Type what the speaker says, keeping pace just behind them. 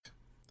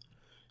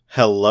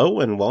Hello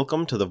and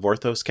welcome to the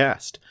Vorthos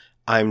Cast.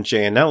 I'm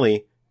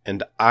Gianelli,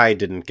 and I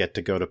didn't get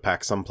to go to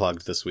PAX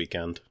Unplugged this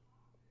weekend.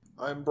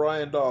 I'm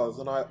Brian Dawes,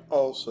 and I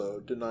also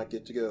did not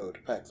get to go to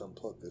PAX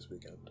Unplugged this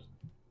weekend.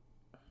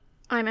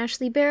 I'm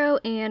Ashley Barrow,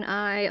 and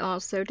I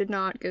also did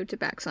not go to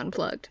PAX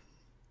Unplugged.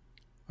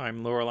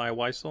 I'm Lorelei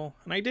Weissel,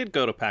 and I did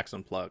go to PAX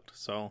Unplugged,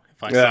 so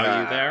if I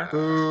saw you there,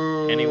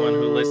 anyone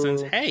who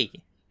listens, hey,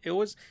 it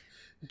was...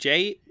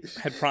 Jay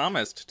had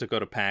promised to go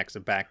to PAX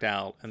and backed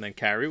out, and then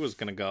Carrie was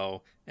going to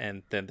go,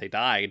 and then they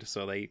died,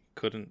 so they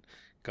couldn't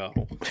go.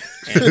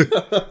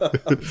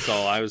 And so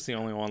I was the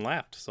only one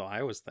left, so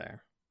I was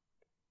there.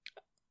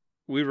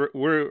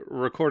 We're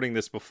recording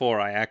this before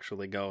I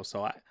actually go,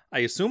 so I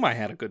assume I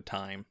had a good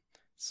time.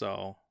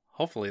 So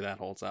hopefully that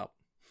holds up.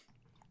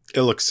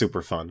 It looks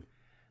super fun.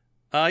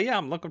 Yeah,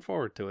 I'm looking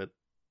forward to it.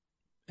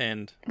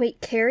 And wait,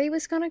 Carrie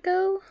was gonna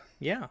go?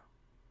 Yeah.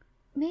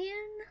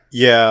 Man.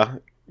 Yeah,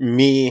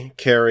 me,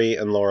 Carrie,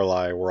 and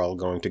Lorelei were all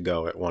going to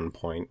go at one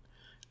point.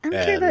 I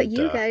don't care about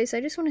you guys.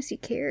 I just want to see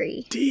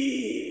Carrie.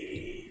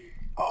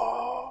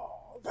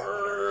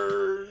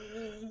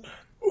 Burn.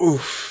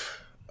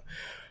 Oof.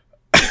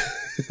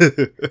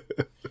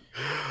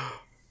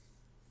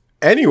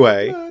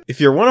 Anyway,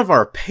 if you're one of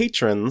our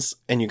patrons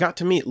and you got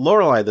to meet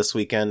Lorelei this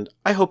weekend,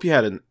 I hope you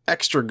had an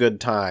extra good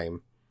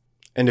time.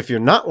 And if you're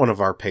not one of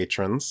our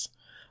patrons,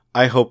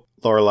 I hope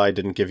Lorelei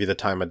didn't give you the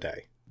time of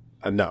day.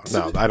 No,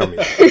 I don't mean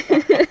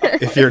that.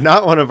 If you're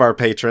not one of our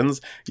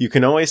patrons, you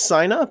can always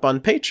sign up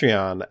on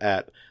Patreon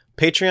at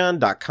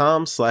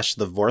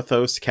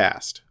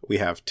patreon.com/thevorthoscast. We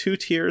have 2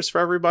 tiers for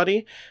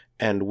everybody,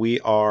 and we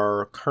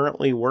are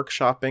currently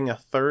workshopping a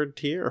 3rd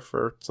tier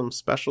for some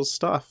special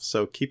stuff,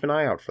 so keep an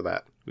eye out for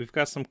that. We've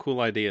got some cool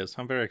ideas.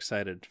 I'm very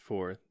excited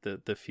for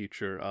the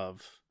future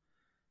of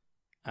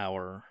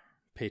our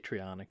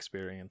Patreon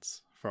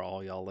experience for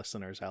all y'all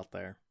listeners out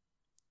there.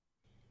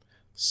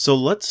 So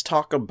let's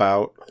talk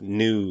about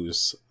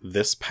news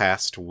this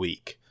past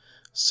week.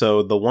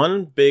 So the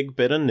one big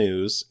bit of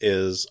news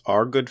is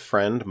our good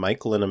friend Mike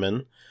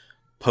Linneman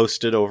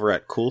posted over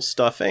at Cool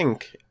Stuff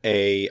Inc.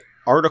 a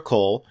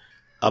article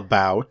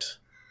about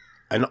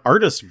an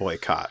artist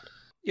boycott.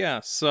 Yeah,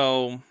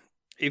 so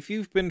if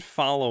you've been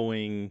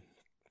following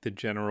the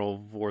general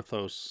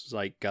Vorthos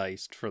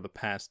zeitgeist for the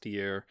past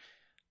year,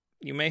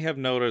 you may have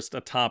noticed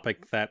a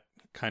topic that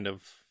kind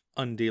of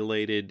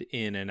undulated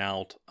in and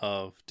out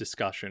of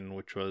discussion,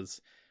 which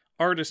was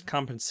artist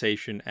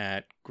compensation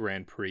at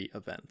Grand Prix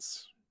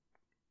events.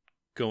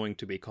 Going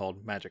to be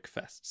called Magic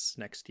Fests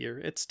next year.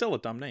 It's still a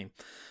dumb name.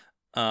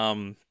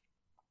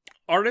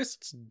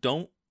 Artists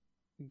don't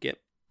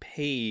get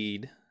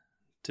paid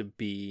to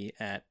be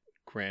at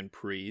Grand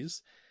Prix.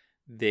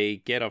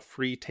 They get a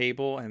free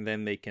table and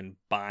then they can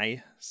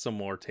buy some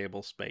more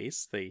table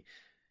space. They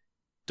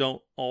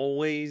don't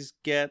always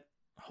get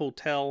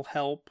hotel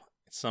help.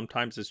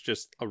 Sometimes it's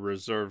just a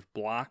reserved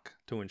block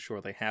to ensure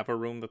they have a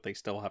room that they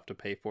still have to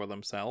pay for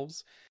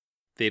themselves.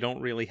 They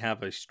don't really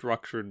have a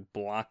structured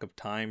block of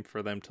time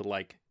for them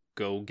to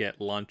go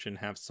get lunch and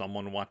have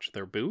someone watch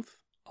their booth.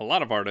 A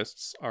lot of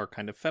artists are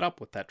kind of fed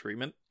up with that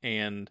treatment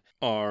and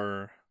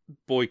are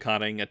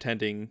boycotting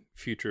attending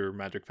future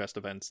Magic Fest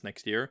events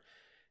next year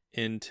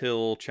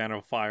until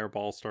Channel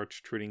Fireball starts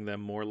treating them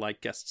more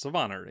like guests of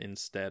honor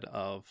instead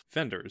of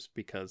vendors,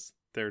 because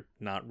they're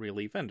not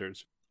really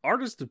vendors.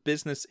 Artists'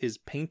 business is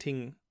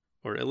painting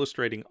or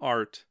illustrating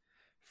art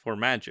for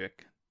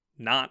Magic,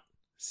 not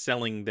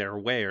selling their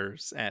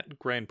wares at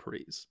Grand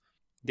Prix.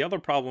 The other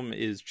problem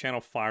is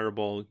Channel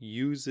Fireball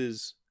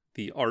uses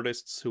the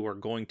artists who are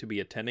going to be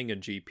attending a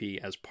GP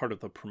as part of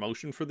the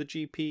promotion for the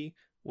GP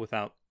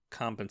without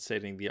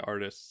compensating the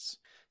artists.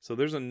 So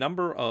there's a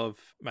number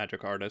of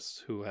Magic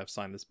artists who have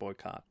signed this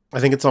boycott. I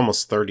think it's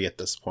almost 30 at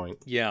this point.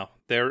 Yeah,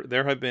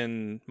 there have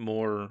been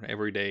more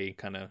everyday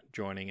kind of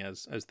joining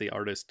as the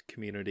artist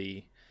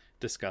community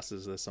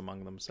discusses this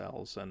among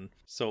themselves. And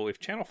so if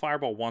Channel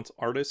Fireball wants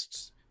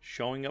artists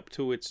showing up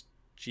to its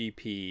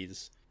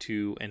GPs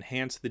to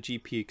enhance the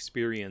GP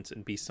experience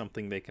and be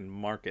something they can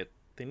market,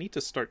 they need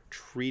to start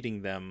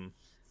treating them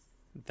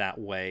that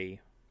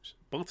way,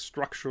 both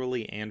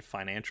structurally and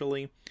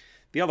financially.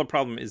 The other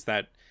problem is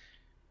that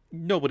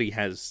nobody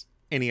has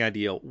any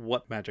idea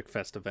what Magic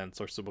Fest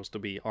events are supposed to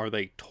be. Are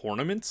they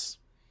tournaments?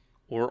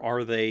 Or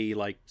are they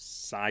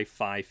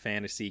sci-fi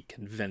fantasy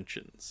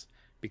conventions?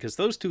 Because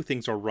those two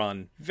things are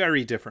run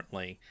very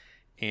differently.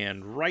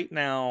 And right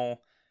now,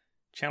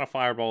 Channel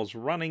Fireball is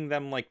running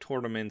them like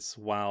tournaments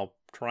while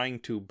trying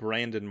to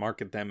brand and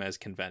market them as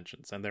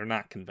conventions. And they're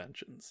not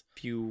conventions.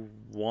 If you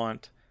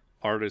want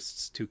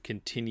artists to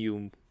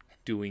continue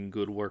doing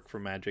good work for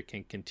Magic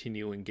and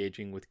continue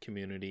engaging with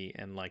community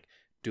and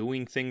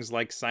doing things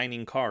like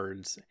signing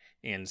cards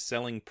and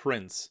selling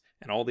prints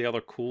and all the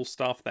other cool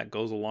stuff that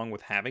goes along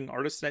with having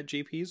artists at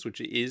GPs, which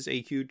is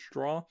a huge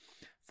draw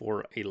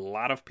for a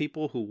lot of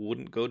people who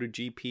wouldn't go to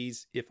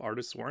GPs if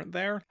artists weren't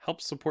there. Help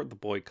support the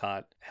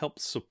boycott, help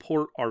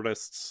support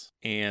artists,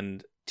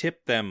 and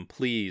Tip them,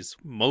 please.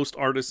 Most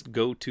artists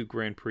go to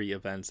Grand Prix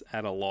events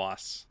at a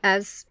loss.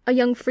 As a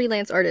young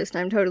freelance artist,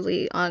 I'm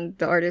totally on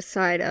the artist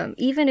side,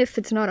 even if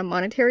it's not a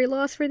monetary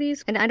loss for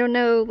these. And I don't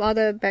know all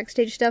the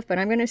backstage stuff, but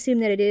I'm going to assume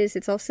that it is.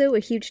 It's also a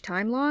huge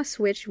time loss,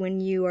 which when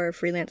you are a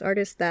freelance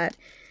artist, that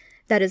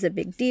is a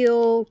big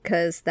deal,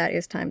 because that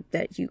is time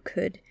that you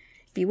could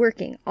be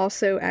working.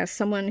 Also, as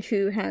someone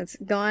who has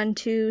gone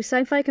to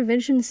sci-fi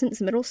conventions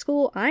since middle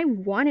school, I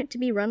want it to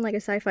be run like a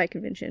sci-fi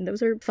convention.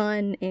 Those are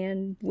fun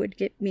and would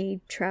get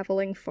me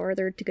traveling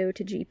farther to go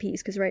to GPs,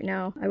 because right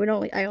now I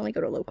only go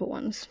to local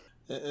ones.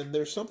 And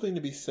there's something to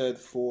be said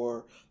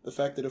for the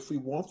fact that if we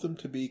want them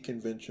to be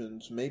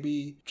conventions,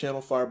 maybe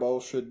Channel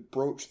Fireball should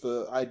broach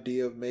the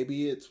idea of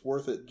maybe it's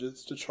worth it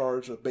just to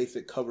charge a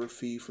basic cover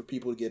fee for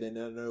people to get in.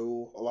 And I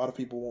know a lot of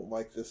people won't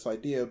like this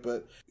idea,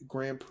 but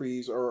Grand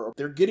Prix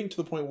they're getting to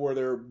the point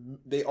where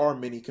they are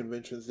mini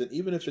conventions, that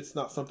even if it's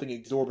not something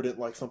exorbitant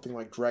like something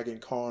like Dragon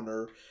Con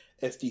or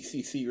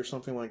SDCC or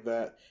something like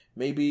that,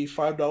 maybe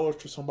 $5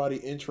 for somebody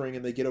entering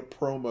and they get a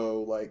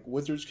promo, like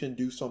Wizards can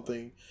do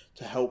something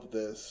to help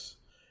this.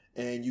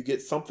 And you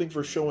get something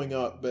for showing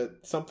up,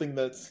 but something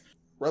that's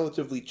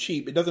relatively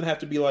cheap. It doesn't have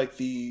to be like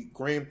the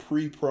Grand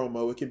Prix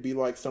promo. It can be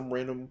like some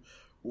random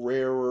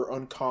rare or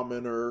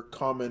uncommon or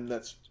common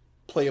that's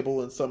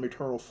playable in some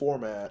eternal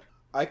format.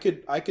 I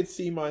could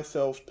see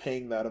myself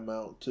paying that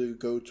amount to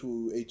go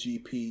to a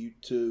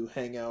GP to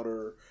hang out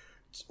or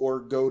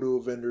go to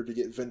a vendor to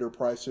get vendor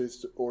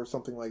prices or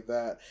something like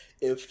that,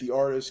 if the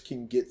artist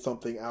can get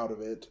something out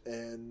of it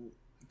and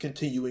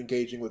continue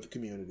engaging with the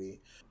community.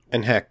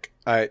 And heck,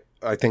 I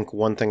think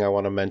one thing I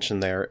want to mention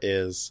there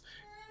is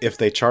if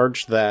they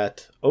charge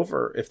that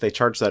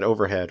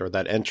overhead or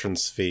that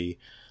entrance fee,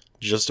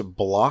 just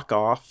block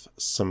off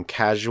some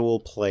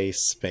casual play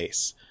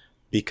space,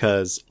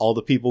 because all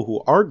the people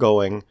who are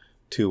going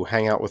to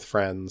hang out with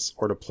friends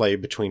or to play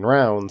between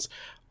rounds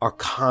are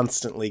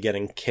constantly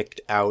getting kicked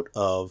out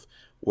of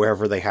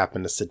wherever they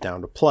happen to sit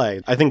down to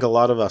play. I think a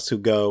lot of us who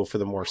go for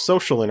the more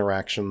social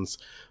interactions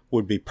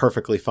would be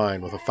perfectly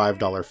fine with a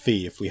 $5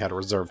 fee if we had a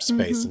reserved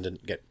space and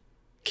didn't get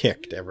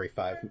kicked every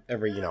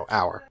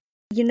hour.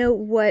 You know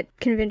what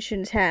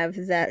conventions have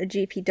that a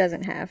GP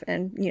doesn't have,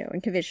 and,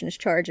 and conventions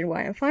charge, and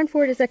why I'm fine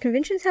for it, is that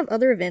conventions have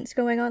other events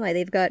going on. Like,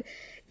 they've got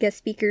guest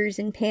speakers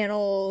and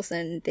panels,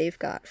 and they've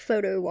got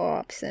photo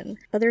ops and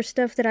other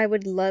stuff that I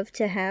would love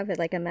to have at,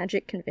 like, a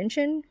Magic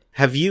convention.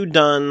 Have you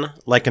done,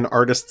 like, an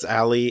artist's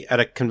alley at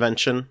a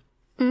convention?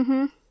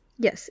 Mm-hmm.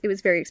 Yes, it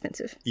was very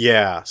expensive.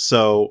 Yeah,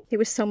 so... It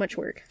was so much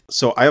work.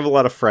 So I have a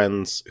lot of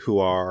friends who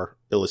are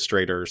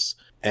illustrators,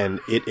 and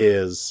it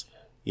is,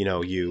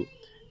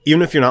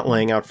 even if you're not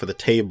laying out for the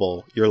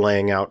table, you're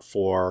laying out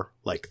for,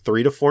 like,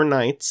 3 to 4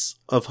 nights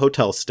of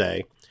hotel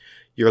stay.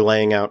 You're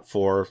laying out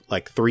for,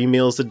 like, 3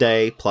 meals a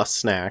day plus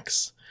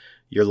snacks.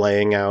 You're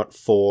laying out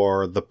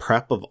for the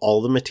prep of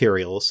all the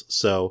materials.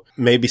 So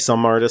maybe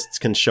some artists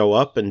can show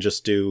up and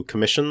just do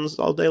commissions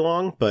all day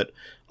long, but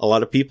a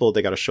lot of people,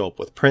 they got to show up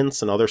with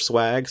prints and other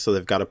swag, so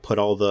they've got to put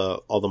all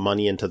the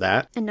money into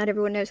that. And not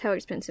everyone knows how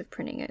expensive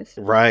printing is.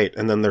 Right,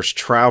 and then there's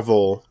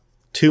travel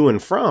to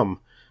and from.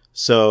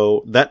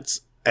 So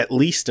that's at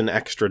least an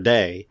extra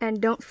day.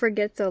 And don't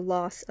forget the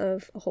loss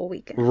of a whole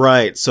weekend.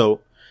 Right,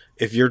 so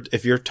if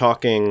you're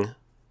talking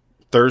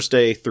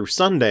Thursday through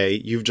Sunday,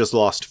 you've just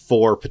lost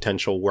 4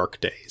 potential work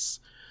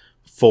days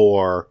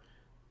for,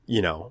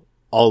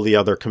 all the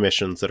other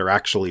commissions that are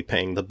actually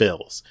paying the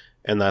bills.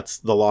 And that's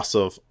the loss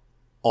of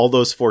all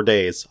those 4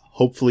 days.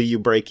 Hopefully you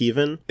break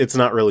even. It's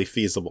not really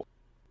feasible.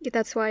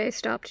 That's why I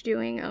stopped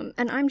doing, and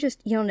I'm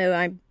just,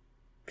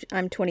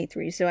 I'm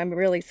 23, so I'm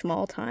really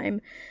small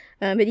time.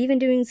 But even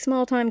doing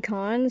small time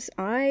cons,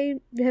 I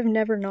have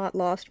never not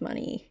lost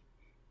money,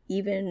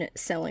 even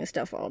selling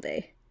stuff all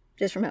day,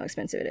 just from how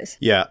expensive it is.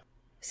 Yeah.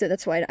 So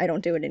that's why I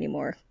don't do it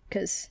anymore,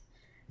 because,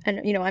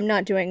 I'm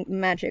not doing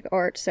Magic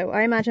art, so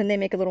I imagine they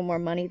make a little more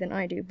money than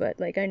I do, but,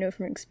 I know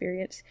from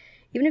experience,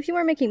 even if you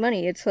are making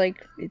money, it's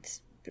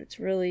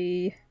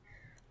really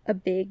a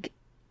big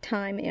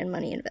time and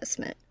money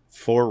investment.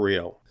 For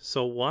real.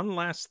 So one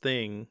last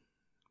thing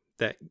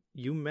that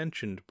you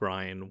mentioned,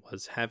 Brian,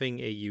 was having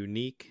a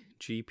unique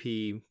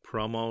GP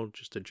promo,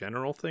 just a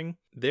general thing.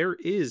 There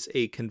is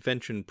a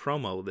convention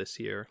promo this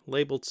year,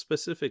 labeled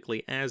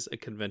specifically as a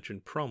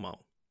convention promo.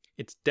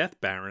 It's Death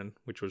Baron,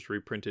 which was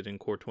reprinted in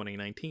Core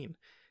 2019.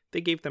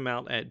 They gave them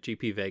out at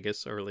GP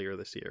Vegas earlier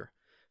this year.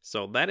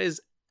 So that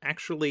is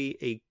actually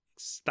a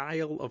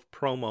style of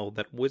promo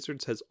that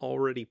Wizards has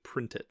already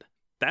printed.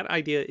 That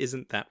idea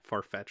isn't that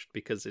far-fetched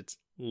because it's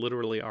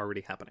literally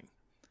already happening.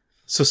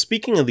 So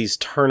speaking of these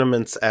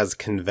tournaments as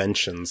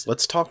conventions,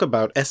 let's talk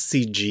about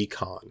SCG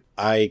Con.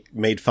 I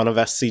made fun of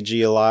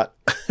SCG a lot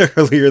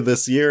earlier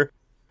this year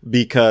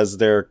because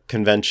their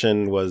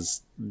convention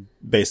was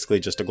basically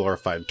just a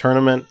glorified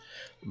tournament.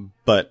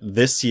 But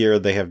this year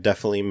they have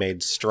definitely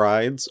made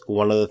strides.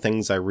 One of the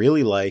things I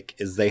really like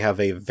is they have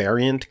a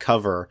variant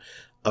cover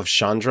of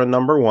Chandra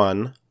No.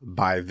 1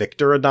 by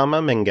Victor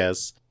Adama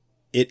Minguez.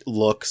 It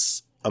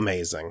looks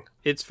amazing.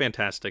 It's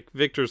fantastic.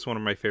 Victor's one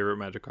of my favorite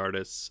Magic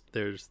artists.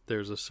 There's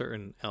a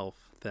certain elf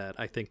that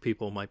I think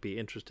people might be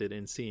interested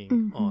in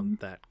seeing on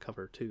that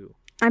cover too.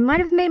 I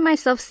might have made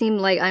myself seem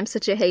like I'm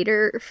such a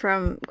hater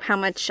from how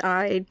much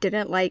I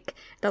didn't like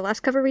the last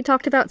cover we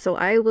talked about, so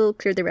I will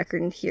clear the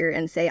record here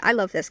and say I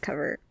love this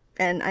cover,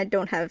 and I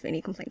don't have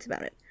any complaints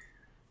about it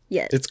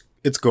yet.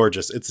 It's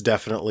gorgeous. It's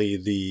definitely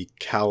the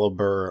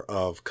caliber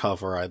of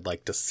cover I'd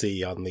like to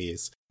see on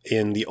these.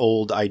 In the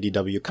old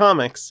IDW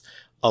comics,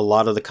 a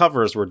lot of the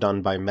covers were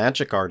done by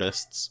Magic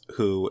artists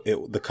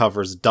the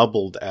covers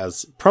doubled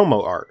as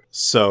promo art.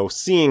 So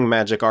seeing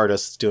Magic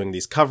artists doing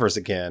these covers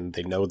again,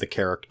 they know the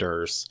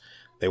characters,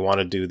 they want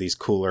to do these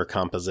cooler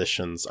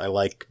compositions. I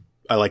like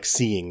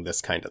seeing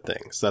this kind of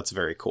thing. So that's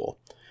very cool.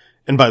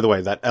 And by the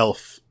way, that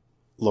elf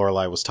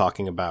Lorelei was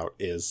talking about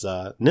is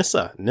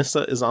Nissa.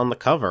 Nissa is on the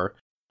cover,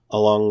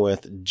 along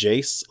with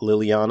Jace,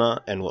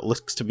 Liliana, and what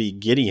looks to be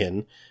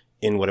Gideon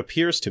in what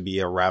appears to be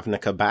a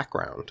Ravnica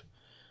background.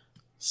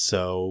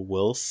 So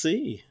we'll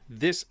see.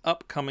 This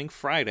upcoming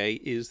Friday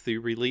is the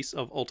release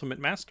of Ultimate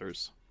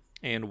Masters.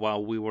 And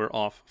while we were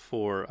off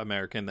for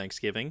American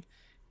Thanksgiving,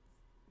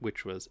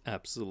 which was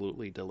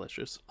absolutely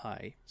delicious,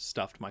 I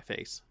stuffed my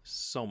face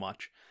so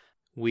much,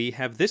 we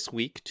have this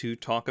week to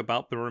talk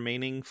about the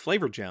remaining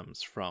flavor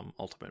gems from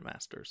Ultimate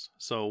Masters.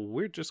 So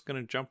we're just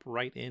going to jump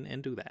right in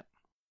and do that.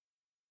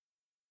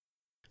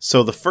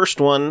 So the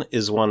first one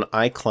is one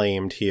I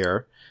claimed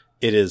here.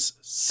 It is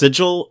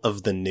Sigil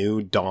of the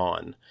New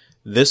Dawn.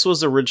 This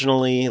was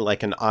originally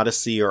like an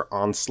Odyssey or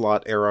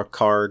Onslaught era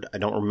card. I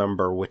don't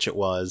remember which it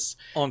was.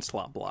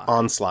 Onslaught block.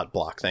 Onslaught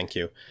block, thank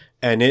you.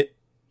 And it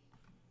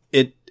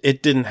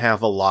didn't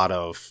have a lot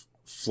of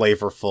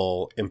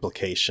flavorful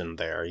implication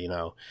there, you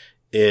know.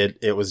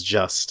 It was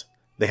just,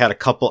 they had a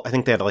couple, I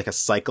think they had like a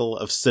cycle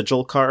of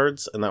Sigil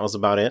cards, and that was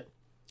about it.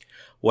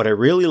 What I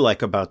really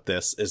like about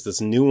this is this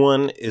new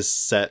one is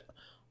set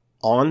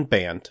on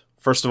Bant.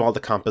 First of all, the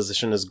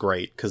composition is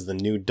great because the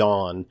New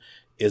Dawn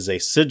is a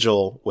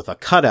sigil with a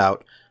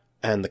cutout,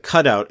 and the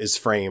cutout is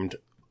framed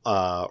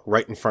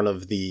right in front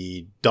of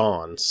the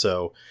dawn.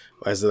 So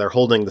as they're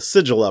holding the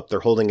sigil up, they're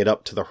holding it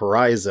up to the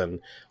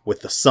horizon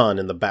with the sun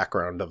in the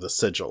background of the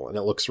sigil, and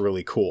it looks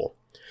really cool.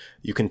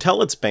 You can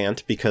tell it's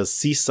Bant because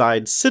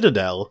Seaside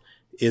Citadel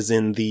is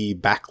in the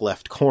back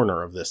left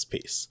corner of this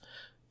piece.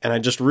 And I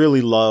just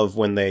really love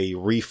when they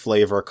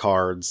reflavor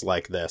cards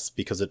like this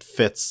because it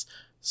fits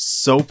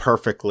so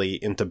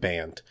perfectly into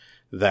Bant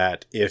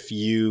that if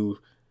you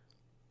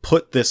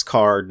put this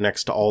card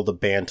next to all the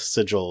Bant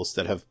sigils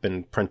that have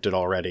been printed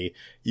already,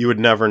 you would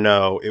never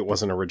know it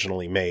wasn't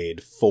originally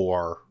made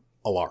for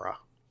Alara.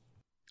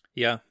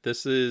 Yeah,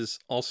 this is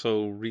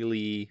also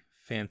really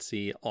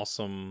fancy,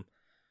 awesome,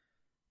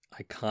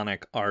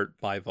 iconic art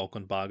by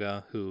Vulcan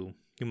Baga, who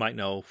you might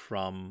know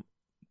from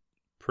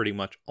pretty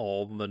much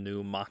all the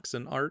new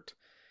Moxen art.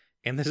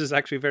 And this is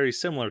actually very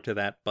similar to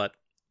that, but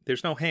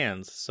there's no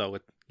hands, so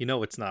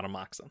it's not a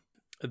Moxen.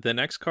 The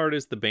next card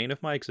is the Bane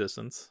of My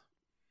Existence.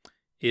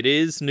 It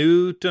is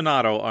new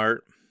Donato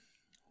art,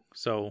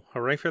 so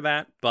hooray for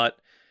that, but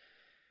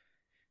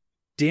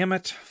damn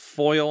it,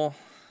 foil.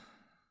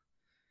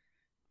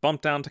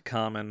 Bumped down to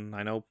common.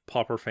 I know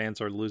Pauper fans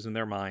are losing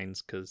their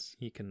minds because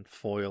he can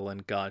foil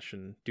and gush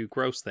and do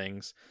gross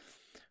things,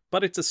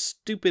 but it's a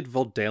stupid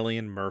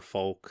Voldalian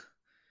merfolk.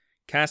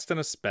 Casting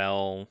a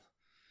spell.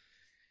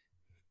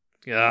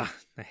 Ugh,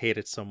 I hate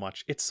it so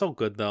much. It's so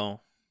good,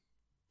 though.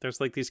 There's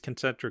like these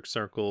concentric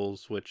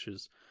circles, which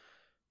is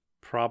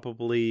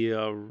probably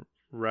a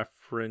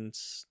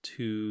reference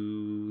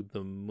to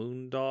the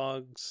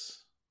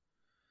Moondogs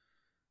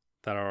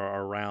that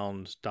are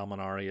around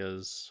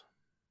Dominaria's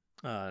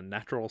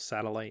natural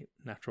satellite,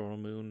 natural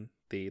moon.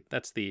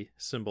 That's the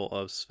symbol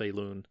of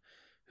Svelun,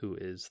 who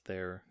is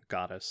their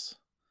goddess.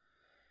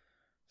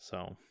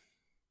 So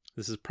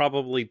this is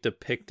probably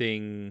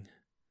depicting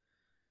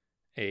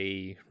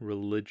a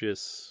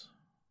religious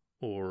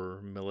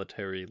or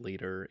military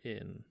leader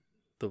in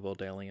the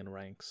Voldalian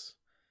ranks.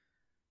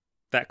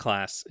 That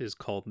class is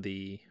called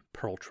the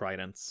Pearl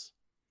Tridents.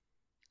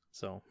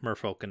 So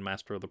Merfolk and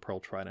Master of the Pearl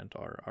Trident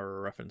are a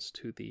reference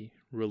to the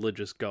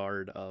religious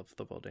guard of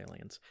the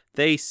Voldalians.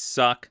 They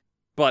suck,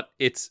 but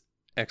it's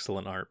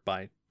excellent art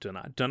by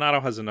Donato.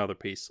 Donato has another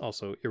piece,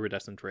 also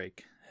Iridescent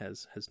Drake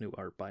has new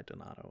art by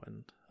Donato,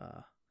 and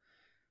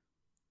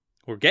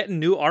we're getting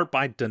new art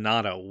by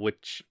Donato,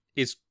 which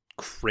is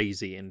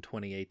crazy in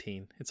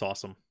 2018. It's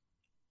awesome.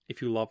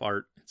 If you love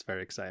art, it's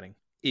very exciting.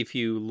 If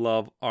you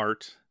love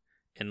art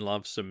and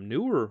love some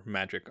newer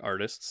Magic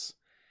artists,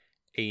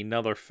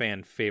 another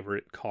fan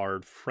favorite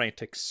card,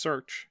 Frantic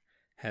Search,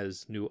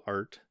 has new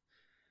art.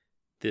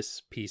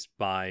 This piece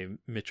by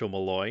Mitchell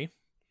Malloy.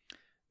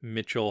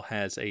 Mitchell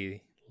has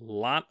a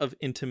lot of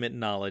intimate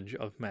knowledge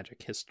of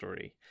Magic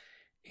history,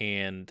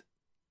 and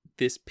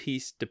this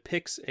piece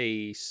depicts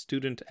a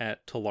student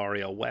at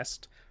Talaria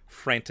West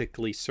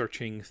frantically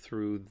searching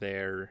through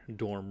their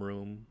dorm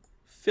room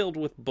filled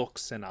with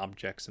books and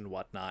objects and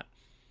whatnot.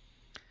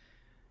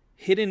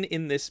 Hidden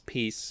in this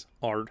piece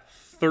are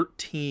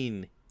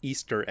 13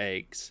 Easter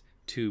eggs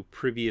to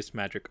previous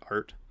Magic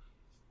art,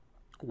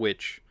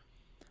 which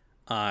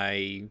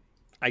I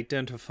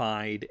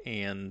identified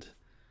and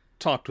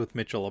talked with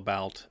Mitchell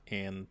about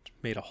and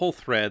made a whole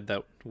thread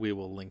that we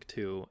will link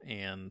to.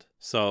 And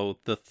so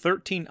the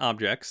 13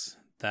 objects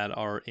that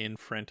are in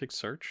Frantic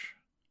Search.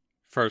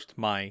 First,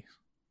 my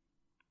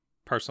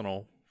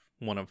personal,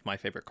 one of my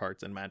favorite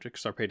cards in Magic,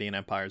 Sarpedian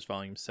Empires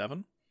Volume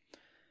 7.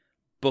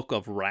 Book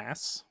of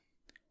Wrass,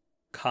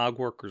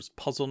 Cogworker's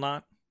Puzzle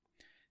Knot,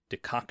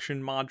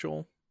 Decoction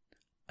Module,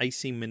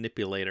 Icy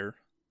Manipulator,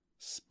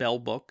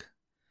 Spellbook,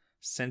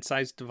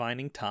 Sensei's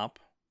Divining Top,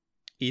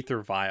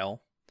 Ether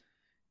Vial,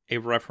 a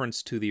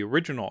reference to the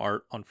original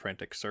art on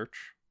Frantic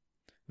Search,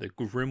 the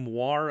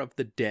Grimoire of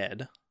the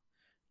Dead,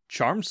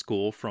 Charm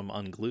School from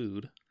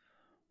Unglued,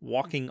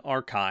 Walking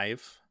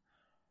Archive,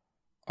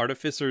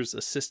 Artificer's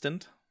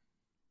Assistant.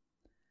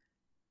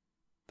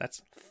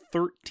 That's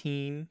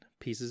 13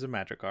 pieces of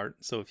Magic art.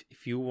 So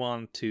if you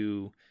want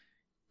to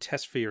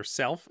test for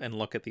yourself and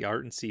look at the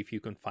art and see if you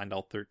can find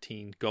all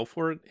 13, go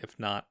for it. If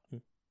not,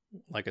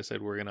 like I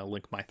said, we're going to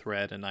link my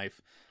thread, and I've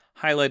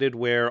highlighted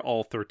where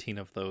all 13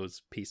 of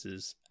those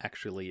pieces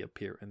actually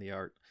appear in the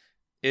art.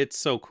 It's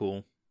so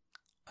cool.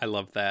 I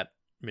love that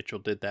Mitchell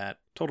did that.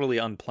 Totally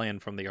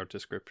unplanned from the art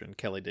description.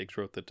 Kelly Diggs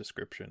wrote the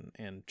description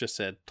and just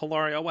said,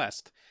 Talaria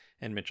West.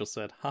 And Mitchell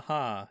said,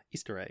 haha,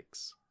 Easter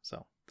eggs.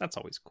 So that's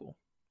always cool.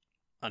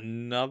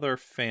 Another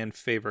fan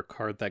favorite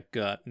card that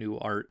got new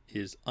art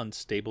is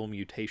Unstable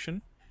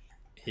Mutation.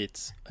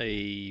 It's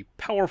a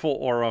powerful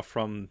aura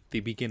from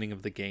the beginning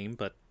of the game,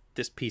 but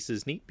this piece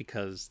is neat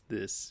because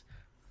this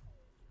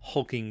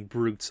hulking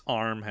brute's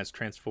arm has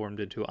transformed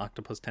into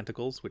octopus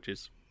tentacles, which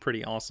is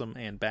pretty awesome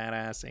and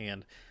badass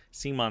and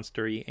sea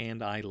monstery,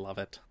 and I love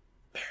it.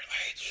 Merit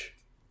Lage.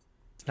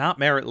 It's not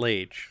Merit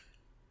Lage,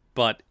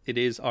 but it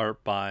is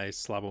art by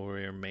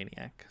Slavomir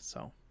Maniac,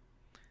 so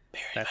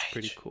that's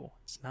pretty cool.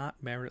 It's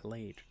not Merit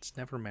Lage. It's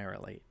never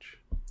Merit Lage.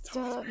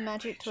 So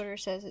Magic Twitter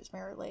says it's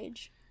Merit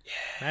Lage.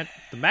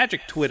 The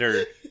Magic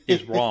Twitter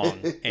is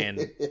wrong,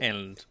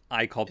 and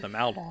I called them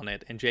out on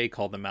it, and Jay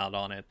called them out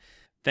on it.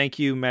 Thank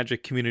you,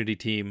 Magic community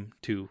team,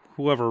 to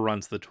whoever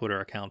runs the Twitter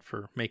account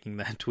for making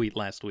that tweet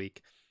last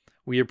week.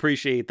 We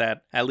appreciate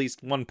that at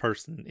least one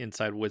person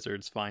inside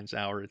Wizards finds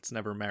our It's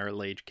Never Merit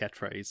Lage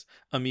catchphrase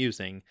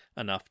amusing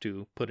enough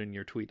to put in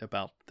your tweet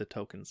about the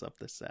tokens of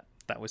this set.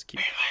 That was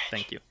cute.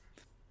 Thank you.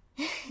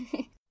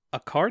 A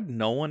card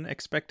no one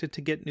expected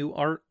to get new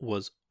art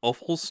was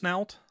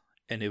Offalsnout,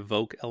 an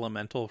Evoke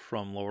Elemental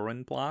from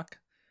Lorwyn block.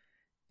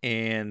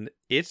 And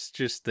it's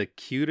just the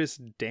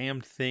cutest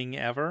damned thing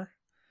ever.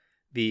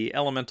 The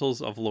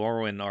elementals of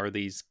Lorwyn are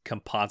these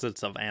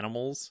composites of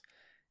animals,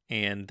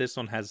 and this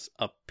one has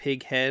a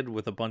pig head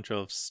with a bunch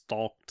of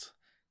stalked,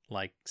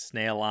 like,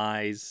 snail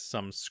eyes,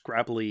 some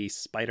scrabbly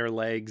spider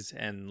legs,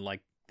 and,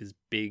 like, this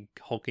big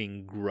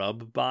hulking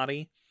grub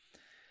body.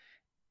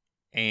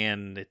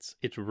 And it's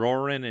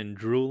roaring and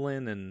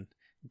drooling and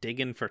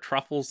digging for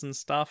truffles and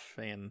stuff,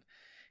 and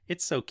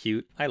it's so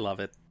cute. I love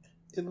it.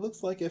 It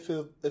looks like if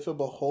a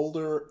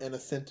beholder and a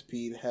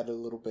centipede had a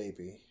little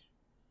baby.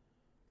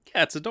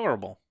 Yeah, it's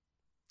adorable.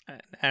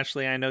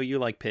 Ashley, I know you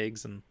like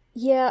pigs, and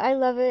Yeah, I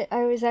love it.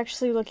 I was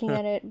actually looking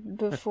at it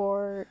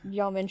before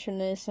y'all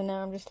mentioned this, and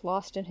now I'm just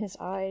lost in his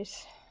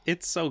eyes.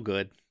 it's so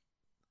good.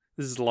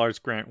 This is Lars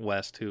Grant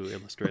West who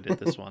illustrated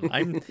this one.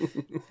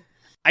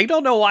 I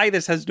don't know why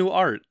this has new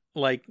art.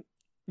 Like,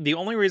 the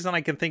only reason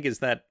I can think is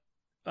that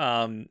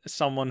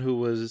someone who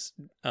was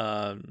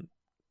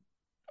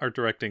art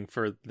directing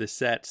for the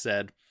set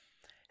said,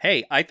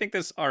 hey, I think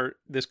this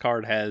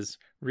card has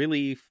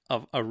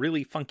a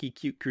really funky,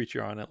 cute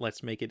creature on it.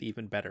 Let's make it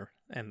even better.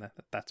 And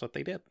that's what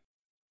they did.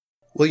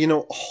 Well,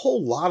 a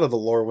whole lot of the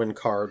Lorwyn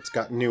cards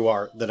got new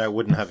art that I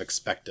wouldn't have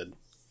expected.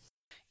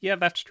 Yeah,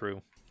 that's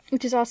true.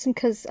 Which is awesome,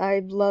 because I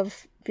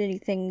love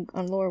anything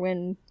on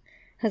Lorwyn.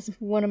 Has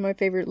one of my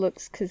favorite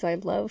looks, because I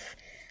love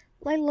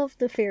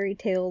the fairy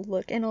tale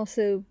look, and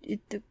also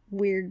the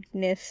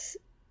weirdness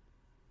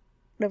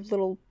of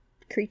little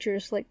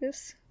creatures like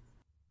this.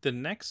 The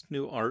next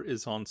new art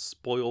is on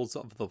Spoils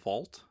of the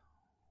Vault,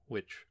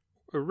 which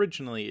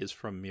originally is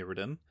from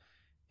Mirrodin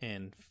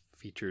and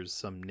features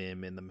some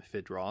Nim in the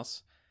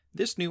Mephidros.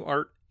 This new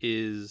art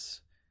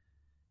is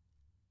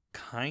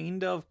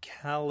kind of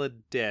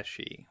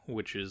Kaladeshi,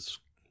 which is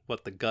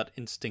what the gut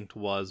instinct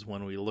was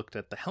when we looked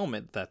at the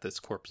helmet that this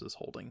corpse is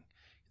holding.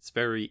 It's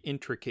very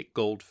intricate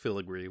gold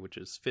filigree, which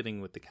is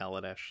fitting with the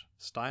Kaladesh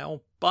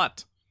style,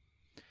 but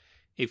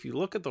if you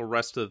look at the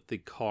rest of the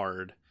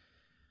card,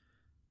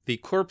 the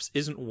corpse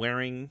isn't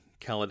wearing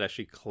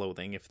Kaladeshi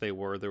clothing. If they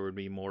were, there would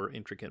be more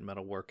intricate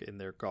metalwork in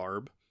their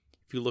garb.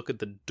 If you look at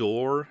the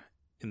door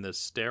in the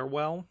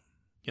stairwell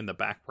in the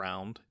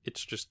background,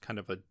 it's just kind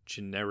of a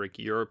generic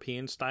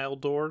European-style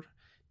door.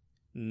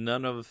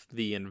 None of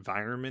the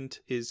environment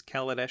is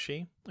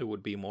Kaladeshi. It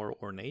would be more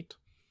ornate.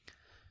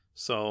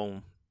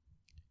 So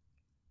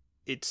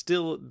it's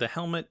still, the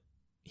helmet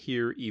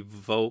here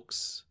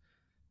evokes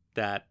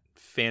that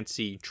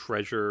fancy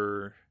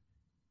treasure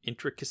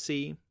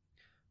intricacy,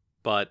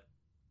 but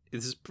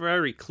is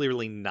very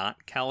clearly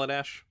not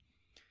Kaladesh,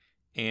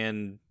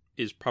 and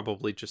is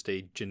probably just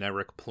a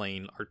generic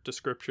plain art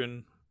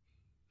description.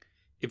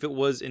 If it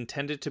was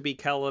intended to be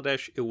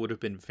Kaladesh, it would have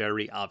been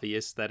very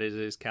obvious that it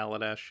is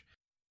Kaladesh.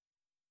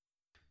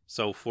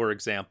 So, for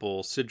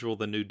example, Sigil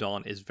the New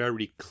Dawn is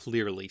very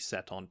clearly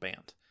set on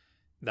Bant.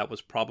 That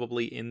was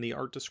probably in the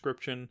art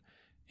description,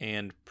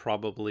 and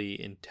probably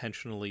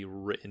intentionally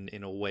written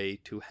in a way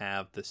to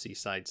have the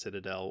Seaside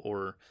Citadel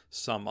or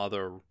some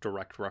other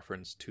direct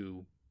reference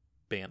to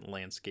Bant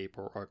landscape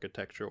or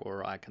architecture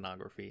or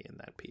iconography in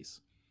that piece.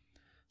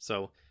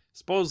 So,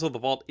 Spoils of the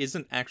Vault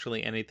isn't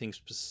actually anything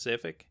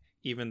specific,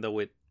 even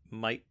though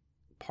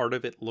part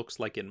of it looks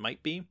like it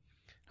might be.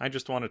 I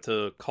just wanted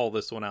to call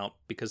this one out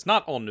because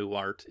not all new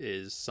art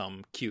is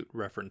some cute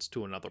reference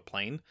to another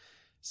plane.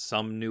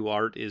 Some new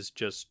art is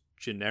just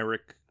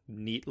generic,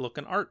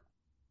 neat-looking art.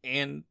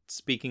 And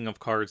speaking of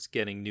cards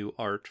getting new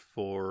art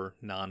for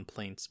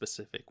non-plane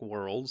specific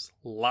worlds,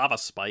 Lava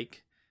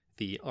Spike,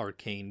 the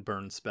arcane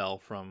burn spell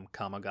from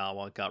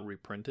Kamigawa, got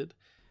reprinted.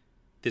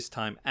 This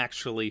time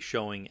actually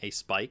showing a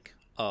spike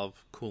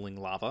of cooling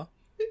lava.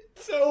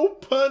 It's so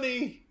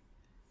punny!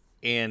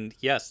 And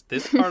yes,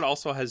 this card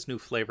also has new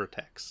flavor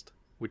text,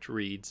 which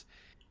reads,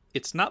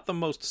 "It's not the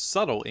most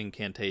subtle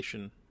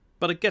incantation,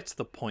 but it gets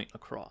the point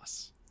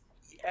across."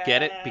 Yes!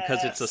 Get it?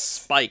 Because it's a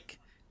spike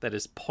that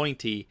is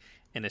pointy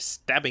and is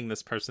stabbing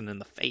this person in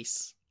the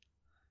face.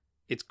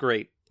 It's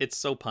great. It's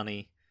so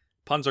punny.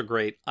 Puns are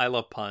great. I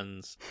love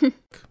puns.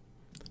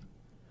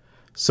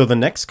 So the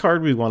next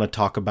card we want to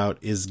talk about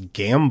is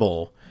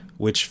Gamble,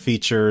 which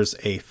features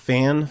a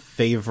fan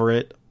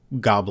favorite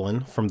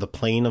goblin from the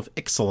plane of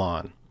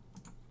Ixalan.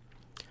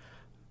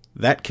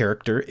 That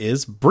character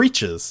is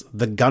Breeches,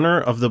 the gunner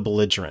of the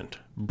belligerent.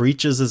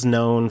 Breeches is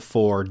known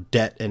for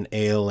debt and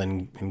ale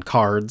and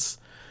cards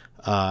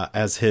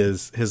as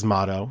his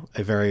motto,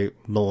 a very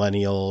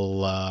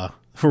millennial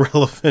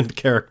relevant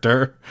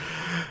character.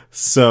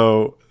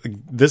 So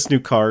this new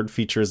card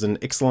features an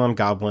Ixalan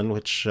goblin,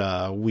 which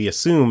we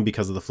assume,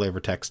 because of the flavor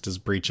text, is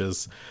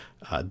Breeches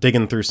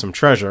digging through some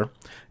treasure.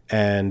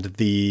 And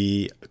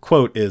the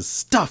quote is,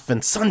 "Stuff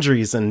and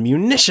sundries and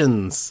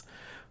munitions,"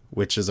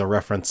 which is a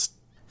reference...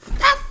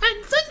 Stuff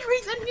and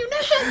sundries and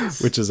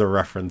munitions! Which is a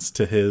reference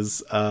to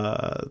his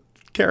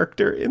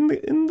character in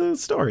the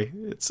story.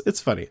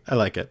 It's funny. I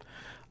like it.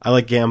 I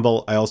like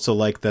Gamble. I also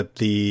like that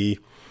the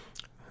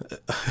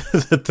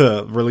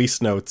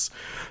release notes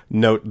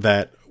note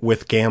that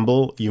with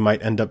Gamble, you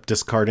might end up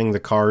discarding the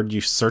card you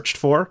searched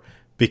for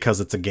because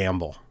it's a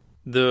gamble.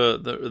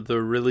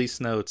 The release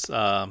notes,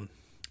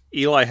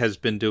 Eli has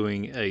been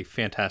doing a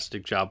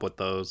fantastic job with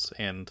those,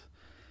 and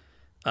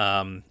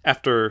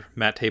after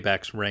Matt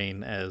Tabak's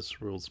reign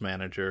as rules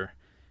manager,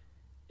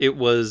 it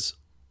was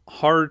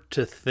hard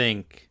to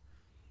think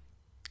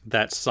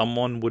that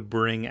someone would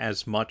bring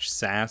as much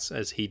sass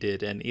as he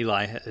did, and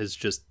Eli has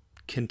just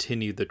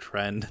continued the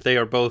trend. They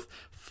are both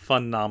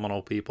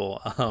phenomenal people.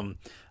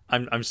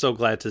 I'm so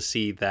glad to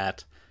see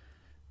that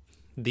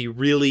the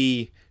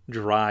really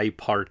dry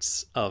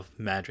parts of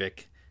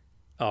Magic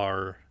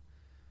are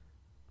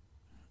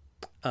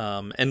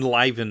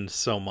enlivened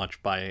so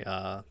much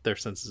by their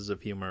senses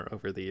of humor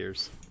over the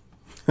years.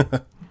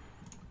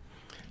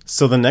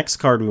 So the next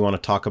card we want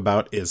to talk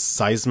about is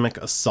Seismic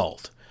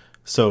Assault.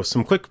 So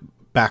some quick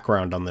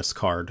background on this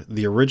card.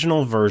 The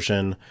original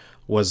version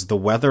was the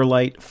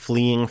Weatherlight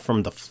fleeing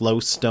from the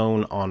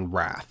Flowstone on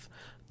Wrath.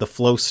 The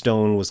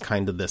Flowstone was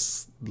kind of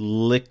this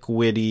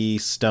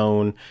liquidy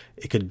stone.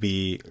 It could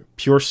be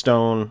pure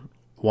stone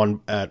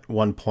at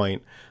one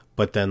point,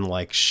 but then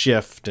like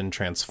shift and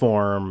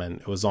transform,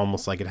 and it was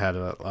almost like it had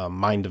a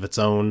mind of its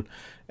own,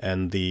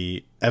 and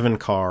the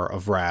Evankar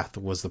of Wrath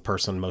was the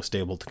person most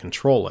able to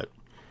control it.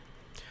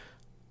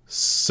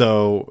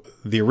 So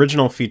the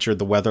original featured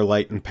the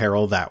Weatherlight and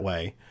Peril that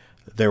way.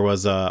 There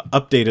was a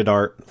updated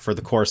art for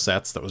the core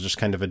sets that was just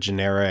kind of a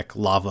generic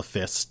lava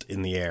fist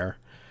in the air.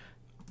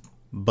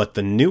 But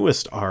the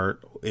newest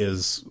art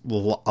is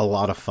a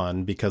lot of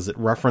fun because it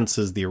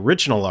references the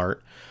original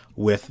art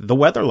with the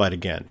Weatherlight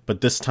again. But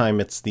this time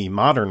it's the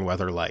modern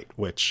Weatherlight,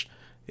 which,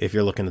 if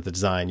you're looking at the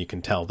design, you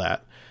can tell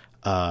that.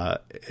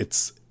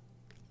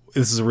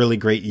 This is a really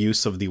great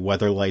use of the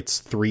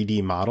Weatherlight's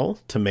 3D model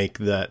to make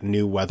that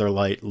new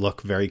Weatherlight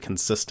look very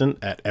consistent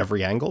at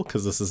every angle,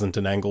 because this isn't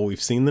an angle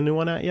we've seen the new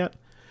one at yet.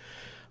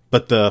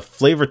 But the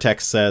flavor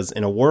text says,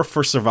 "In a war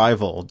for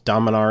survival,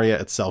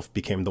 Dominaria itself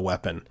became the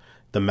weapon.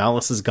 The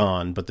malice is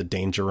gone, but the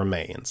danger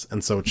remains."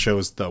 And so it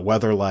shows the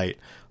Weatherlight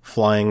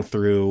flying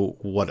through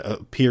what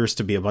appears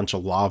to be a bunch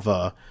of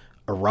lava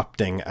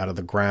erupting out of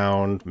the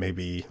ground,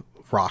 maybe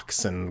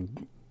rocks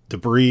and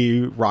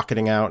debris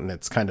rocketing out, and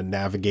it's kind of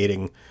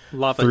navigating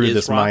lava through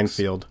this rocks.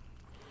 minefield.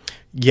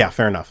 Yeah,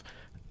 fair enough.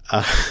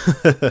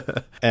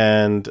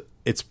 And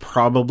it's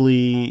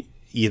probably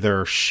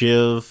either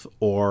Shiv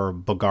or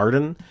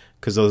Bogarden,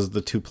 because those are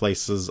the two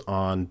places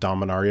on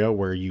Dominaria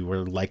where you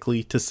were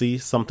likely to see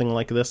something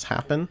like this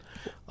happen.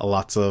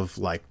 Lots of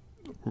like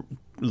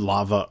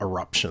lava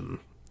eruption.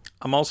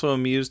 I'm also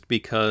amused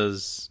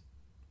because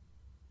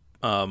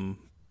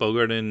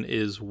Bogarden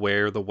is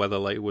where the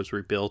Weatherlight was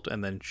rebuilt,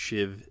 and then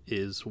Shiv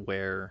is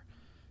where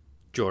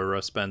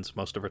Jorah spends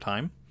most of her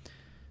time.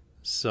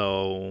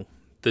 So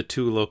the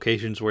two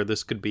locations where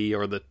this could be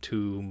are the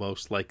two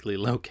most likely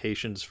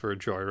locations for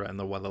Jorah and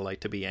the Weatherlight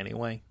to be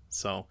anyway.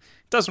 So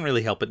it doesn't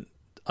really help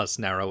us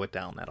narrow it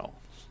down at all.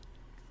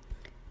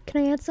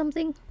 Can I add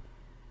something?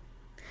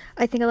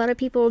 I think a lot of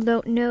people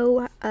don't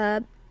know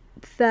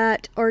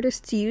that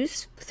artists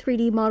use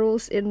 3D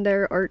models in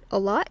their art a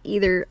lot,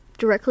 either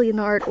directly in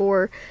the art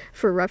or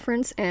for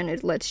reference, and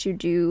it lets you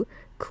do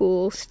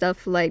cool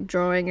stuff like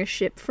drawing a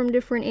ship from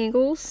different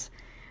angles.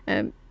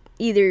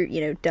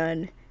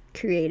 Either,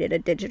 created a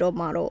digital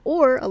model,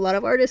 or a lot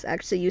of artists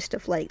actually use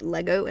stuff like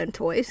Lego and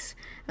toys.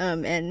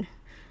 And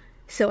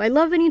so I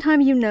love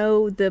anytime you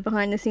know the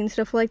behind the scenes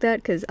stuff like that,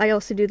 because I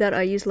also do that.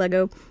 I use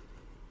Lego.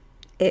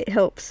 It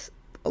helps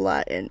a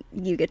lot, and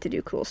you get to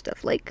do cool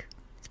stuff like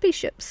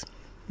spaceships.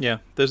 Yeah,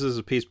 this is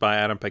a piece by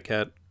Adam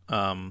Paquette.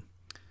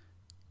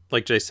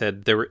 Like Jay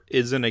said, there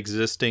is an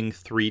existing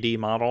 3D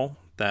model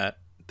that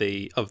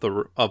of the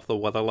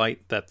Weatherlight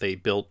that they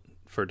built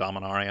for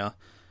Dominaria,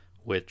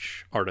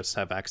 which artists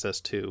have access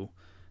to.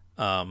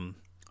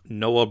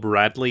 Noah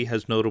Bradley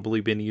has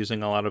notably been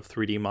using a lot of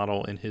 3D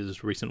model in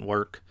his recent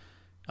work.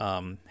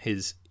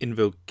 His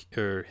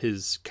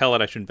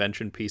Kaladesh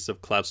Invention piece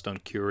of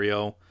Cloudstone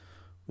Curio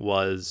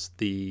was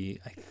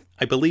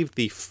I believe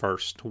the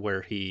first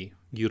where he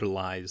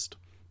utilized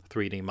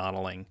 3D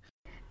modeling.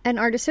 And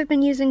artists have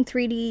been using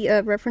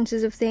 3D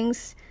references of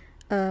things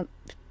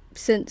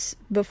since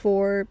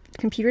before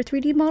computer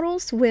 3D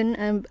models,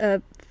 when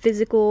a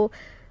physical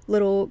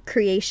little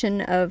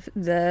creation of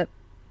the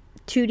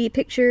 2D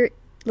picture,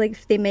 like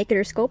if they make it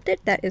or sculpt it,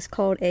 that is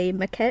called a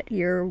maquette,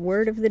 your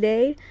word of the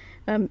day.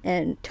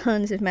 And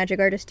tons of magic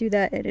artists do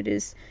that, and it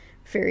is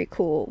very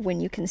cool when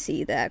you can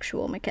see the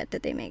actual maquette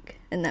that they make,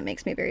 and that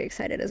makes me very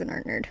excited as an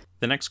art nerd.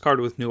 The next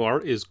card with new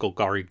art is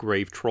Golgari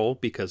Grave Troll,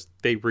 because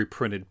they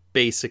reprinted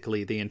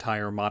basically the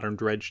entire modern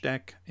Dredge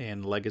deck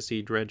and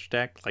Legacy Dredge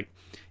deck. Like,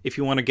 if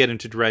you want to get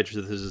into Dredge,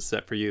 this is a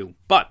set for you.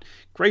 But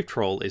Grave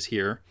Troll is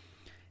here,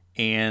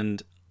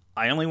 and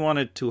I only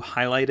wanted to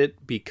highlight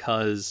it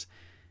because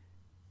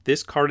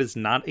this card is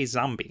not a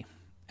zombie,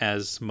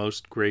 as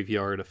most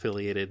graveyard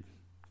affiliated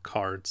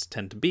cards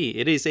tend to be.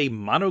 It is a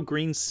mono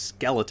green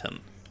skeleton.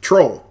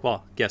 Troll.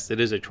 Well, yes,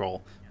 it is a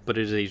troll, but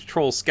it is a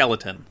troll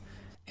skeleton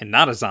and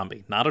not a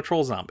zombie, not a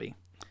troll zombie.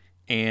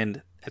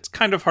 And it's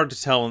kind of hard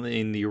to tell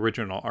in the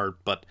original art,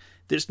 but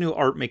this new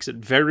art makes it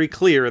very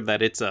clear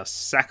that it's a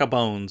sack of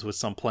bones with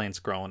some plants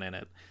growing in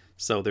it.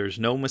 So there's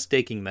no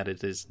mistaking that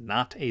it is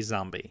not a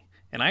zombie.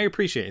 And I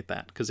appreciate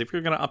that, because if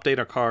you're going to update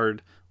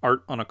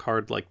art on a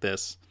card like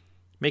this,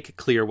 make it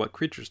clear what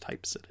creatures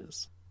types it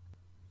is.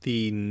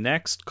 The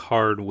next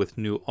card with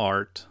new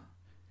art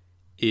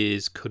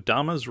is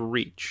Kodama's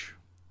Reach,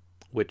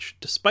 which,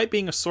 despite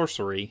being a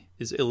sorcery,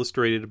 is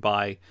illustrated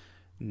by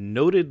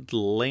noted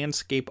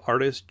landscape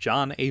artist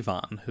John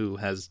Avon, who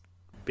has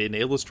been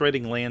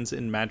illustrating lands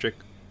in Magic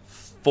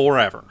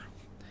forever.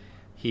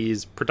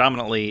 He's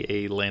predominantly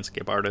a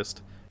landscape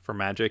artist for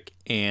Magic,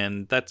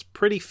 and that's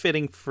pretty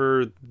fitting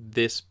for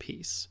this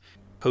piece.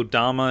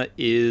 Kodama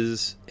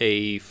is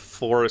a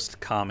forest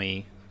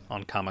kami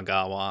on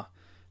Kamigawa,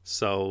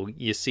 so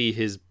you see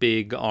his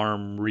big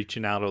arm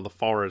reaching out of the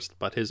forest,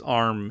 but his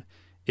arm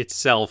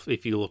itself,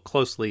 if you look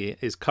closely,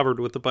 is covered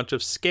with a bunch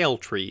of scale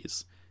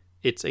trees.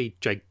 It's a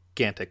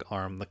gigantic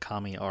arm. The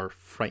kami are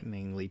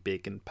frighteningly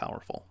big and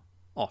powerful,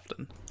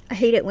 often. I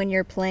hate it when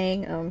you're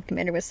playing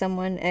Commander with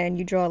someone and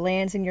you draw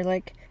lands and you're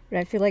like, but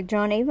I feel like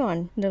John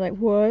Avon. And they're like,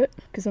 what?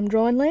 Because I'm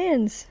drawing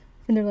lands.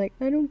 And they're like,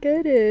 I don't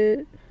get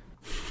it.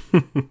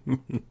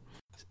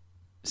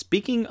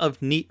 Speaking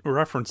of neat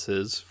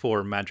references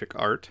for Magic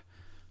art,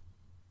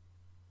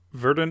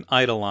 Verdant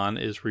Eidolon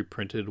is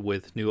reprinted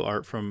with new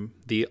art from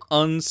the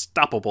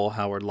unstoppable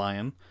Howard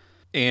Lyon,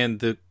 and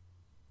the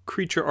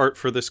creature art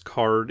for this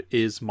card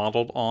is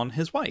modeled on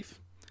his wife.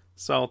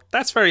 So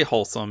that's very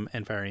wholesome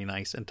and very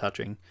nice and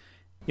touching.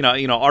 You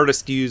know,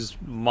 artists use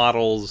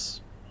models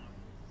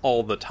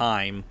all the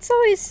time. It's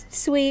always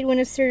sweet when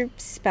it's their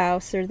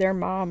spouse or their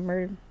mom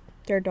or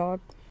their dog.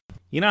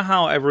 You know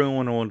how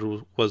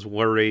everyone was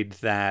worried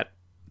that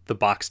the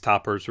box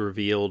toppers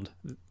revealed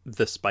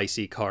the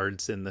spicy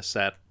cards in the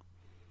set?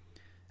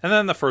 And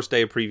then the first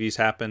day of previews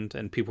happened,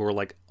 and people were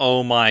like,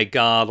 oh my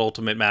god,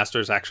 Ultimate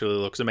Masters actually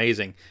looks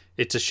amazing.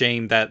 It's a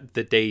shame that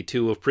the day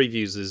 2 of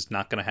previews is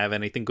not going to have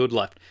anything good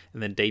left.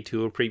 And then day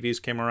 2 of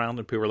previews came around,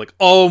 and people were like,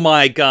 oh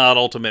my god,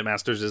 Ultimate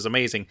Masters is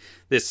amazing.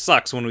 This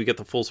sucks when we get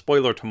the full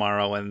spoiler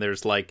tomorrow, and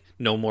there's like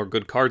no more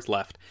good cards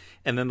left.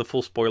 And then the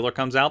full spoiler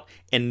comes out,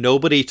 and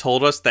nobody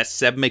told us that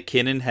Seb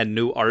McKinnon had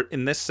new art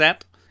in this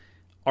set.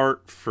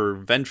 Art for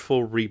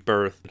Vengeful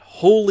Rebirth.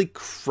 Holy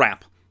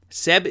crap.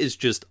 Seb is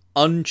just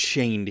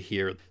unchained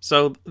here.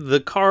 So the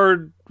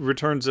card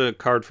returns a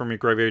card from your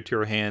graveyard to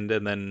your hand,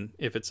 and then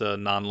if it's a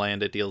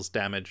non-land, it deals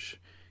damage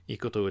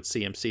equal to its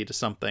CMC to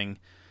something.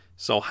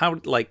 So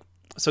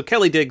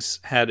Kelly Diggs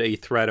had a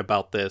thread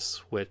about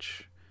this,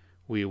 which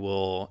we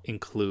will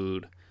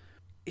include.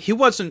 he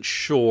wasn't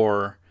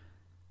sure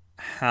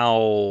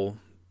how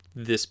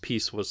this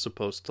piece was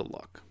supposed to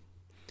look.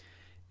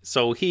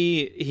 So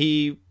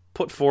he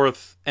put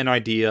forth an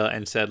idea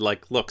and said,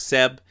 like, look,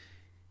 Seb,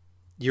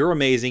 you're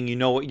amazing. You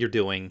know what you're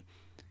doing.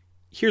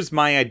 Here's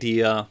my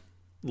idea.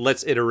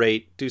 Let's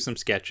iterate, do some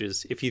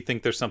sketches. If you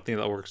think there's something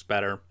that works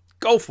better,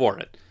 go for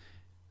it.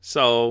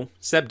 So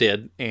Seb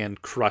did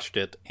and crushed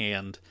it.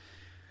 And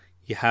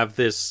you have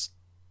this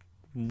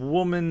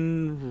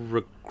woman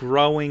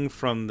regrowing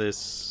from this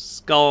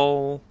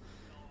skull,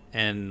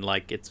 and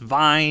like it's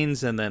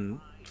vines and then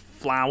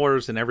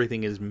flowers, and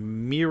everything is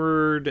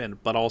mirrored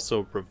but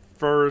also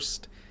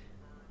reversed,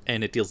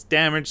 and it deals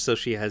damage, so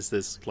she has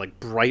this like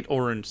bright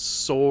orange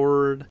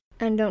sword.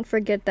 And don't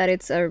forget that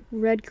it's a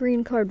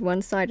red-green card.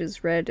 One side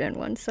is red and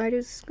one side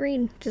is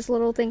green. Just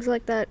little things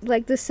like that.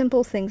 Like the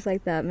simple things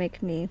like that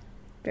make me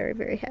very,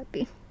 very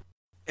happy.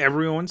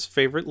 Everyone's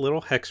favorite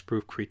little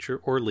hexproof creature,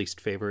 or least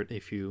favorite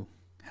if you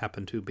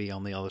happen to be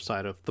on the other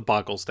side of the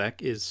Boggles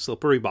deck, is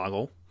Slippery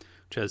Boggle,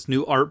 which has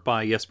new art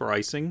by Jesper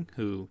Ising,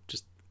 who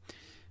just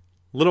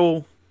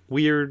little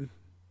weird,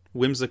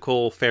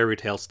 whimsical fairy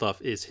tale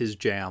stuff is his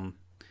jam.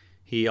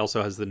 He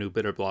also has the new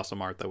Bitter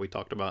Blossom art that we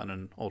talked about in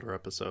an older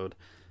episode.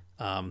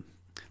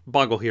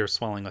 Boggle here is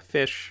swallowing a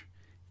fish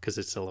because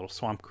it's a little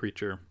swamp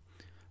creature.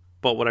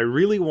 But what I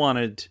really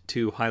wanted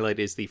to highlight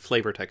is the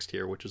flavor text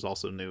here, which is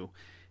also new.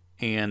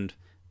 And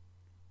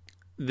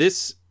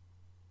this,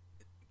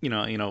 you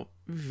know,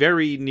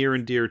 very near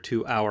and dear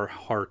to our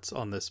hearts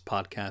on this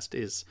podcast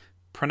is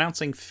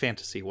pronouncing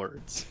fantasy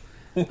words.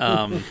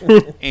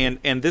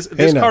 And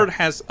this card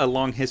has a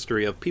long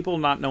history of people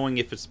not knowing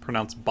if it's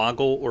pronounced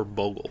Boggle or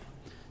Bogle.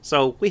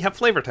 So we have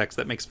flavor text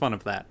that makes fun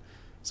of that.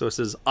 So it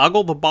says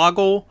Ogle the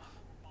Boggle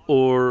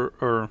or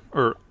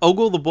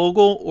Ogle the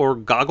Bogle or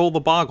Goggle the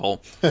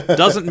Boggle.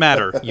 Doesn't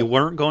matter. You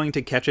weren't going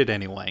to catch it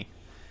anyway.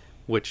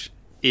 Which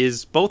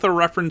is both a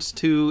reference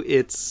to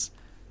its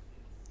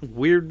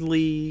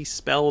weirdly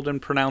spelled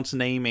and pronounced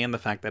name and the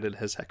fact that it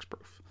has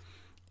hexproof.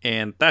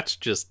 And that's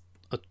just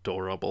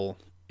adorable.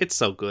 It's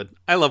so good.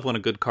 I love when a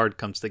good card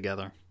comes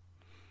together.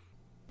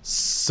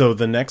 So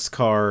the next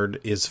card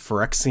is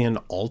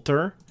Phyrexian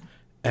Altar.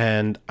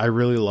 And I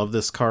really love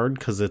this card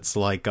because it's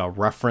like a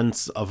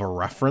reference of a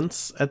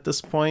reference at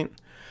this point,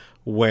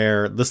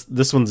 where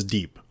this one's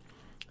deep.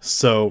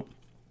 So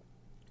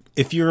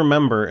if you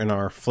remember in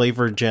our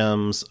flavor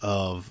gems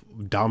of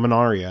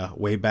Dominaria,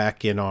 way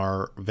back in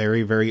our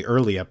very, very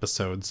early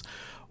episodes,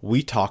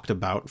 we talked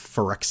about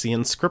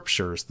Phyrexian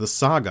Scriptures, the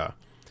saga.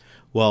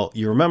 Well,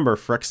 you remember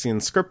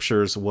Phyrexian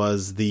Scriptures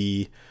was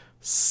the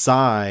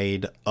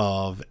side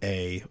of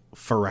a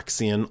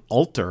Phyrexian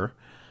altar,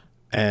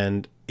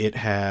 and it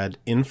had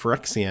in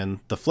Phyrexian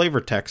the flavor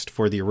text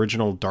for the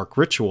original Dark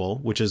Ritual,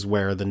 which is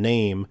where the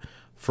name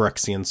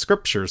Phyrexian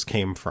Scriptures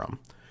came from.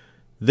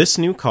 This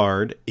new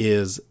card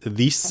is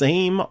the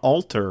same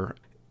altar.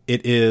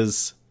 It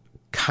is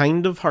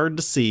kind of hard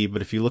to see,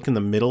 but if you look in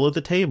the middle of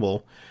the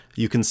table,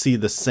 you can see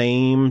the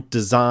same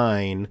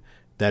design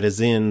that is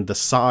in the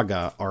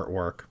saga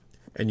artwork,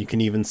 and you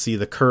can even see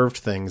the curved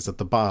things at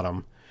the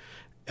bottom.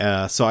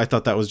 So I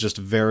thought that was just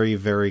very,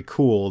 very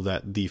cool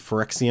that the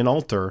Phyrexian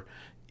altar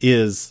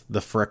is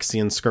the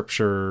Phyrexian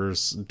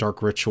Scriptures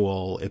Dark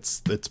Ritual. It's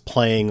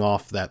playing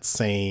off that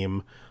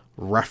same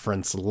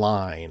reference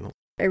line.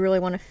 I really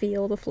want to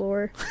feel the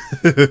floor.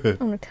 I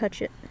want to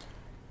touch it.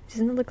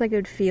 Doesn't it look like it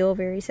would feel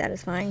very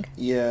satisfying?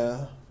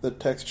 Yeah, the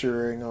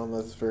texturing on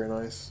this is very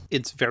nice.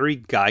 It's very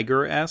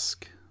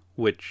Geiger-esque,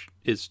 which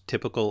is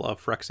typical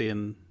of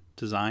Phyrexian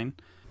design.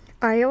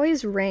 I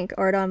always rank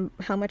art on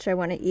how much I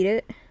want to eat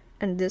it,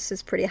 and this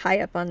is pretty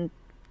high up on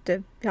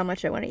the how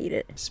much I want to eat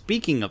it.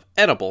 Speaking of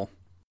edible,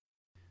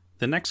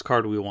 the next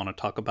card we want to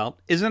talk about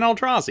is an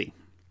Eldrazi.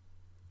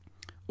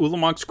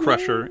 Ulamog's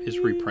Crusher is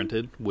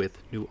reprinted with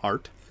new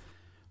art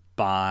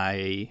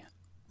by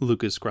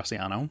Lucas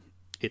Graciano.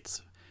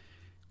 It's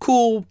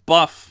cool,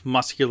 buff,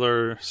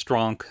 muscular,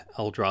 strong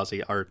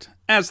Eldrazi art,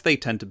 as they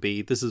tend to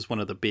be. This is one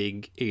of the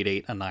big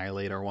 8/8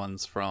 Annihilator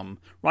ones from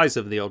Rise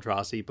of the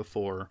Eldrazi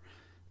before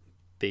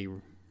they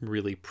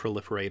really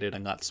proliferated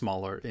and got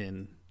smaller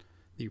in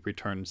the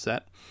Return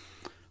set.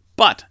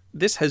 But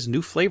this has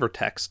new flavor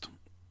text.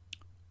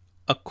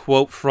 A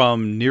quote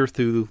from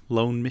Nirthu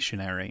Lone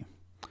Missionary.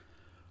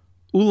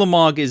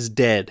 Ulamog is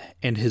dead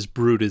and his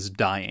brood is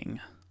dying.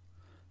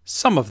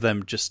 Some of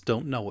them just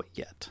don't know it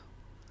yet.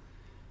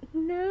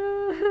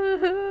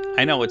 No.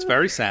 I know, it's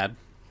very sad.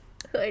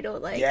 I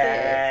don't like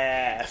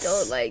Yes! it.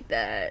 Don't like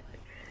that.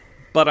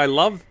 But I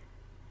love...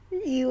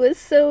 He was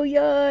so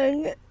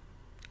young.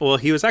 Well,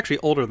 he was actually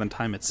older than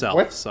time itself,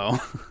 What? so...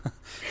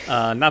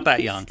 not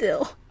that young.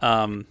 Still.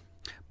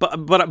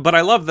 But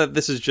I love that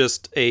this is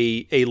just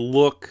a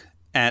look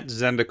at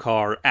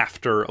Zendikar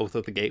after Oath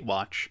of the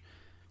Gatewatch.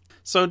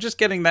 So just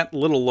getting that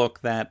little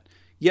look that,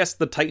 yes,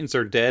 the Titans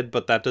are dead,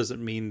 but that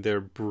doesn't mean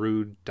their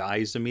brood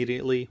dies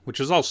immediately,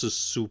 which is also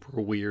super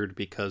weird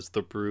because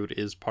the brood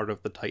is part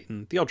of the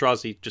Titan. The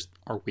Eldrazi just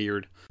are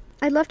weird.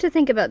 I'd love to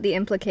think about the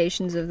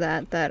implications of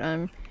that,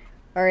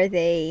 are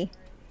they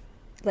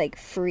like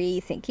free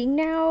thinking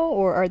now,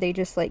 or are they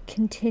just like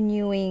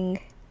continuing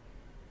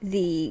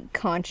the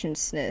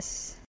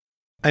consciousness?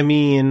 I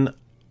mean,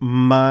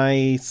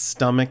 my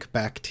stomach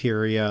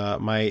bacteria,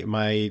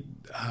 my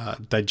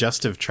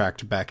digestive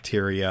tract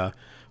bacteria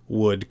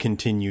would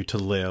continue to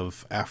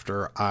live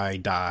after I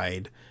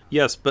died.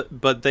 Yes,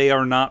 but they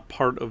are not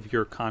part of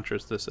your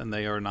consciousness, and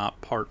they are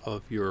not part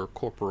of your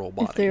corporal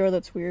body. If they are,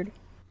 that's weird.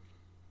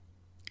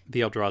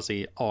 The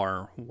Eldrazi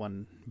are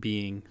one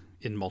being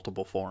in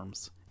multiple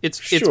forms. It's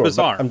Sure,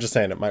 bizarre. I'm just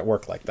saying it might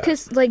work like that.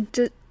 Because, like,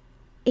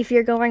 if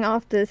you're going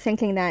off the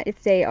thinking that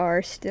if they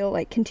are still,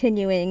 like,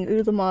 continuing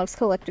Ulamov's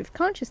collective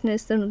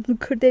consciousness, then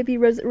could they be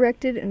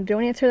resurrected? And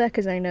don't answer that,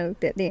 because I know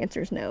that the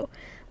answer is no.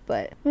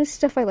 But this is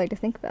stuff I like to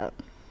think about.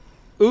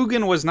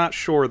 Ugin was not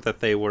sure that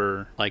they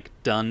were, like,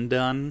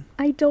 done.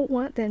 I don't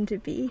want them to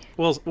be.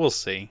 We'll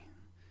see.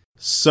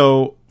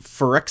 So,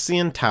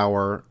 Phyrexian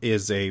Tower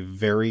is a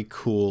very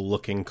cool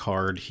looking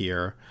card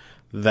here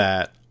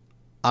that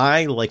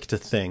I like to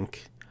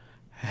think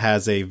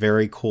has a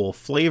very cool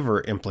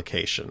flavor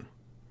implication.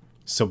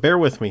 So bear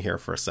with me here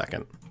for a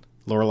second.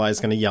 Lorelai's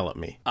going to yell at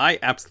me. I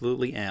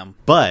absolutely am.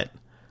 But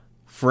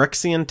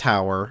Phyrexian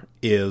Tower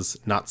is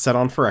not set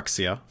on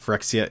Phyrexia.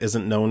 Phyrexia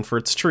isn't known for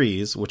its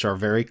trees, which are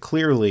very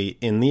clearly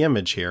in the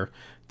image here.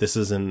 This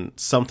is in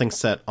something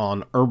set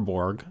on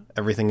Urborg.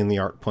 Everything in the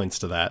art points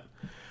to that.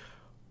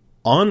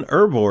 On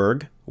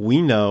Urborg,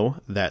 we know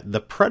that the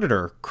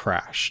Predator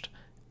crashed.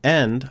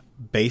 And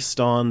based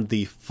on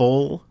the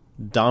full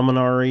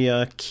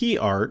Dominaria key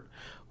art,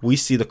 we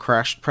see the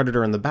crashed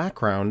Predator in the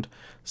background.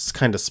 It's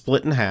kind of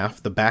split in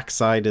half. The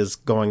backside is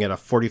going at a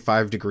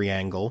 45-degree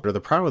angle, where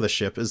the prow of the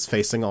ship is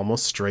facing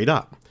almost straight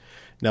up.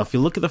 Now, if you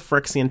look at the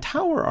Phyrexian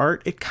Tower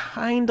art, it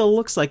kind of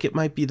looks like it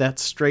might be that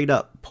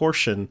straight-up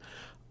portion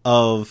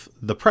of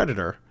the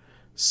Predator.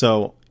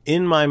 So,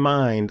 in my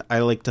mind, I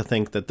like to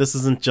think that this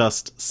isn't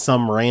just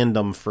some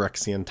random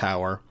Phyrexian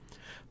Tower,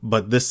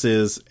 but this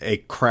is a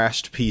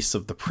crashed piece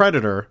of the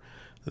Predator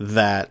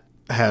that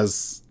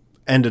has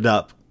ended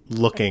up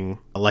looking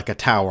like a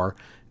tower,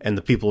 and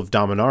the people of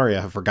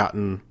Dominaria have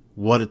forgotten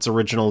what its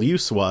original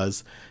use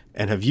was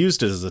and have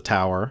used it as a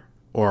tower,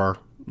 or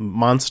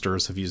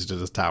monsters have used it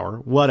as a tower,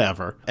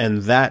 whatever.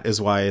 And that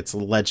is why it's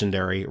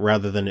legendary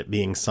rather than it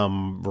being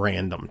some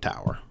random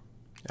tower.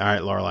 All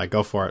right, Lorelai,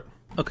 go for it.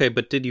 Okay,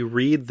 but did you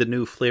read the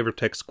new flavor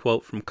text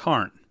quote from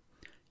Karn?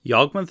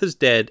 Yawgmoth is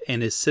dead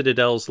and his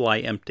citadels lie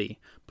empty,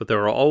 but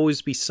there will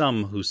always be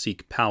some who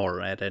seek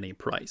power at any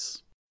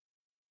price.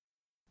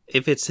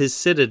 If it's his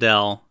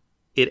citadel,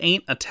 it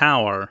ain't a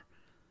tower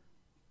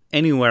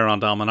anywhere on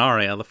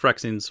Dominaria. The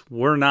Phyrexians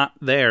were not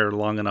there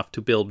long enough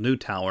to build new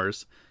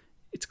towers.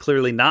 It's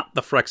clearly not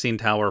the Phyrexian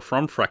Tower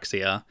from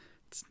Phyrexia.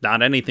 It's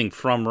not anything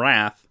from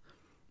Wrath.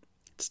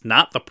 It's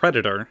not the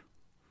Predator.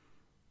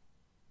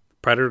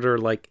 Predator,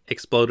 like,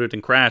 exploded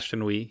and crashed,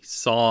 and we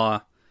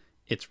saw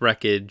its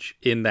wreckage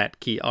in that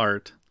key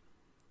art,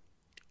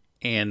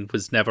 and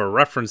was never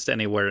referenced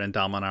anywhere in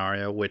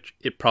Dominaria, which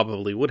it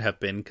probably would have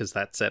been, because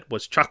that set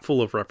was chock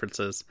full of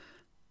references.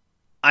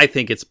 I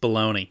think it's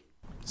baloney.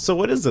 So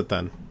what is it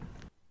then?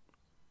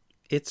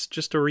 It's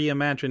just a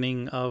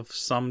reimagining of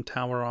some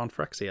tower on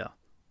Phyrexia,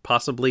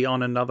 possibly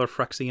on another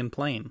Phyrexian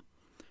plane.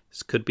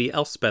 This could be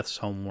Elspeth's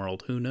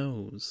homeworld, who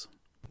knows?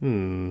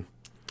 I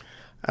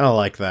don't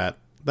like that.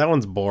 That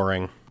one's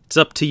boring. It's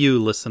up to you,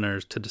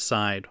 listeners, to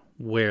decide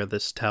where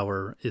this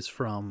tower is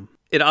from.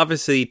 It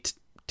obviously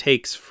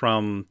takes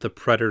from the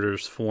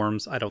Predator's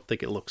forms. I don't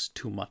think it looks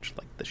too much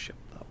like the ship,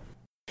 though.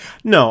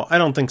 No, I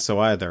don't think so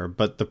either,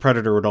 but the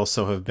Predator would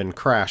also have been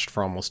crashed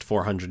for almost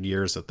 400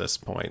 years at this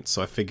point,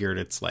 so I figured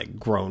it's, like,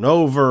 grown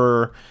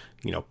over,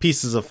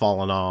 pieces have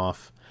fallen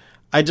off.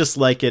 I just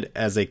like it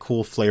as a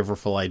cool,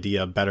 flavorful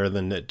idea better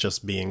than it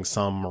just being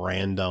some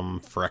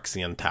random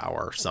Phyrexian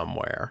tower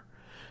somewhere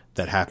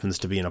that happens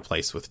to be in a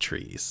place with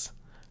trees.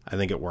 I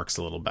think it works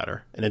a little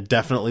better. And it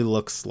definitely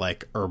looks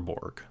like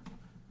Urborg.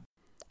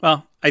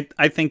 Well,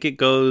 I think it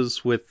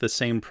goes with the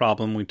same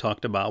problem we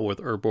talked about with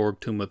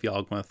Urborg, Tomb of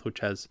Yawgmoth, which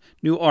has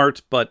new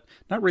art, but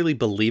not really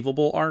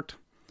believable art.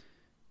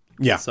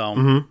 Yeah.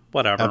 So,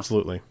 whatever.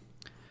 Absolutely.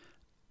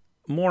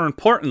 More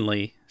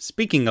importantly,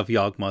 speaking of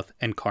Yawgmoth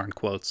and Karn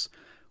quotes,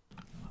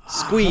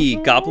 Squee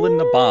Goblin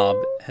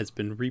Nabob has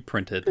been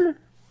reprinted.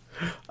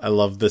 I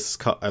love this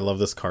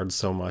card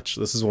so much.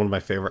 This is one of my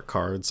favorite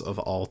cards of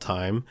all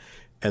time,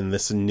 and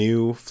this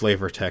new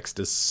flavor text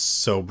is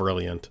so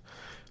brilliant.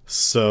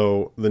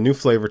 So the new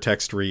flavor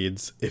text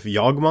reads, "If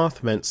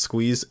Yawgmoth meant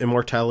Squee's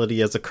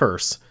immortality as a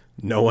curse,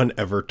 no one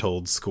ever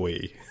told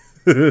Squee."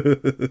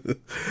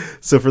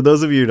 So for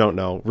those of you who don't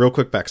know, real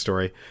quick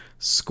backstory: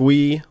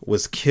 Squee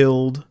was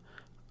killed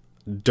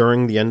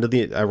around the end of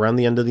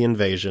the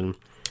invasion.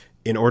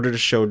 In order to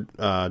show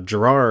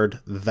Gerard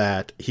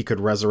that he could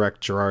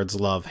resurrect Gerard's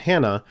love,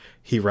 Hannah,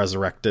 he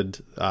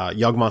resurrected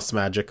Yawgmoth's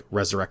magic,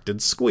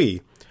 resurrected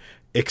Squee.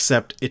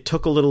 Except it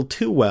took a little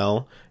too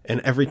well,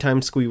 and every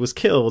time Squee was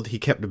killed, he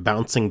kept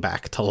bouncing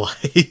back to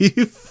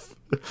life.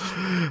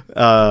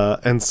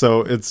 And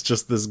so it's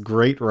just this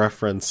great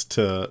reference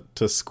to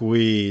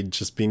Squeed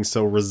just being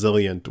so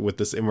resilient with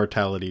this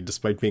immortality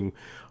despite being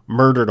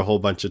murdered a whole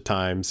bunch of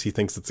times. He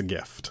thinks it's a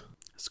gift.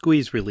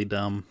 Squee's really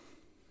dumb.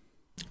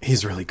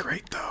 He's really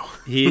great though.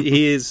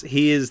 He is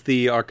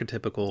the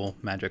archetypical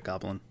magic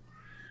goblin.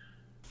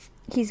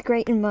 He's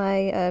great in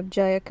my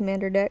Jaya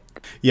Commander deck.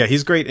 Yeah,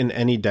 he's great in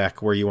any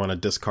deck where you want to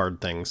discard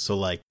things. So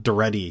like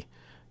Duretti,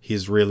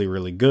 he's really,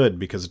 really good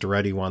because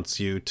Duretti wants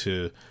you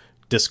to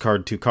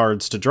discard 2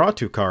 cards to draw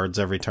 2 cards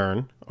every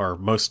turn, or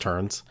most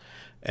turns.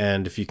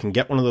 And if you can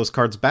get one of those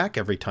cards back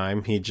every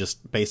time, he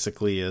just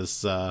basically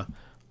is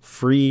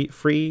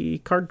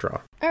free card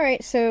draw. All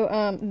right,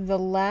 so the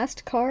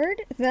last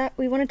card that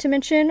we wanted to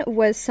mention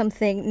was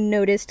something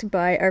noticed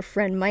by our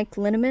friend Mike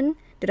Linneman.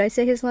 Did I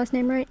say his last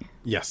name right?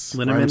 Yes.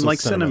 Linneman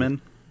like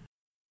cinnamon.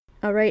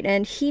 All right,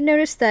 and he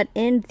noticed that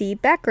in the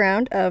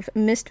background of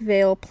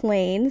Mistvale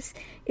Plains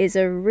is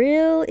a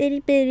real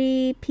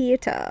itty-bitty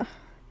Pieta.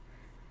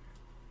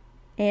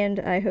 And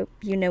I hope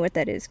you know what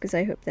that is, because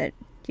I hope that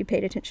you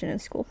paid attention in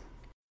school.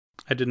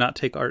 I did not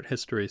take art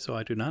history, so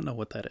I do not know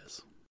what that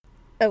is.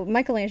 Oh,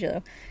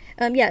 Michelangelo.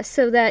 Yeah,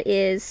 so that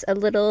is a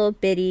little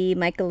bitty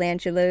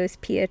Michelangelo's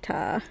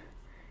Pieta.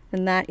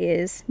 And that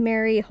is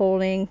Mary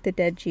holding the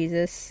dead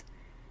Jesus.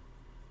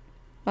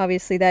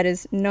 Obviously, that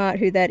is not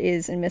who that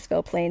is in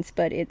Mistvale Plains,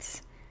 but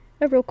it's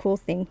a real cool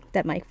thing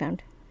that Mike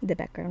found in the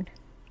background.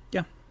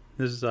 Yeah,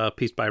 this is a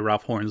piece by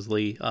Ralph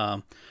Hornsley.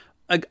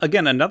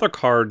 Again, another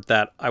card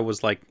that I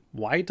was like,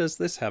 why does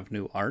this have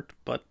new art?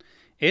 But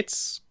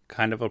it's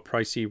kind of a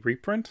pricey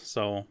reprint,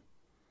 so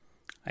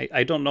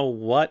I don't know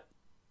what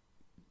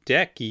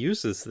deck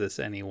uses this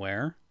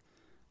anywhere.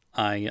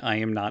 I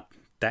am not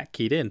that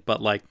keyed in,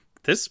 but like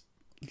the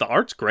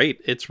art's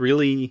great. It's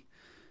really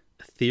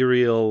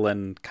ethereal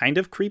and kind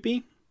of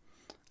creepy,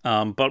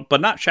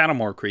 but not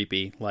Shadowmoor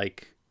creepy,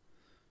 like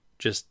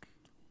just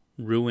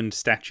ruined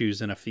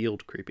statues in a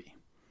field creepy.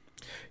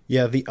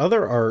 Yeah, the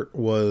other art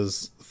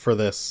was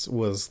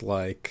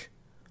like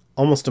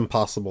almost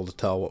impossible to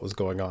tell what was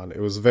going on. It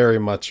was very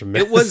much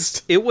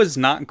missed. It was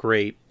not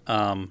great.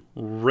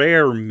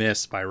 Rare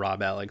miss by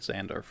Rob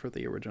Alexander for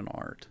the original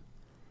art.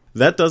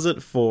 That does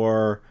it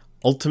for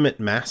Ultimate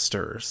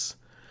Masters.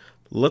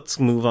 Let's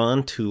move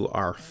on to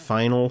our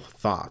final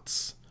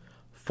thoughts.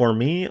 For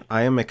me,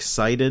 I am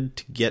excited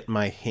to get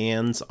my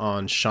hands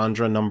on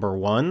Chandra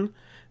 #1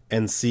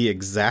 and see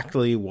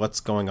exactly what's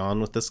going on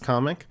with this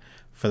comic.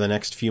 For the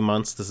next few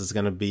months, this is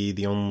going to be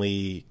the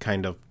only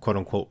kind of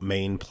quote-unquote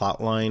main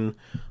plotline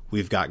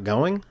we've got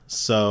going.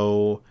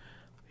 So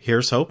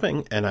here's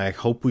hoping, and I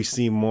hope we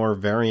see more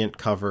variant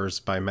covers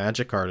by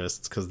Magic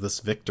artists, because this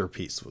Victor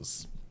piece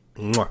was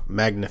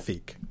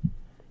magnifique.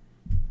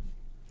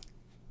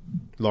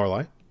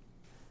 Lorelei?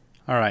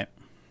 All right.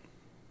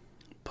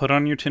 Put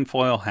on your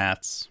tinfoil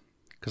hats,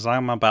 because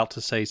I'm about to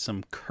say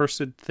some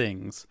cursed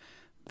things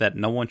that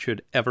no one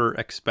should ever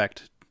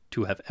expect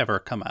to have ever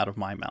come out of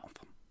my mouth.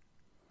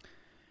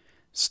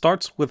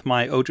 Starts with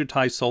my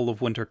Ojutai Soul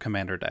of Winter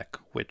Commander deck,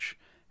 which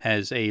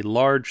has a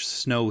large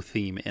snow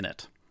theme in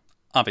it.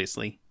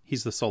 Obviously,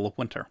 he's the Soul of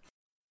Winter.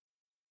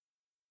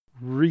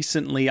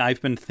 Recently,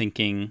 I've been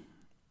thinking,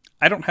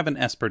 I don't have an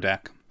Esper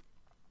deck,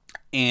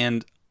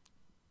 and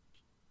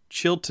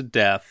Chilled to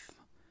Death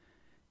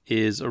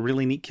is a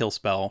really neat kill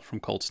spell from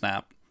Cold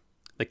Snap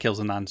that kills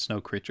a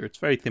non-snow creature. It's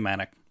very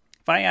thematic.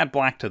 If I add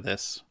black to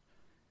this,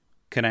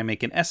 can I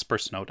make an Esper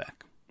snow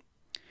deck?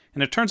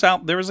 And it turns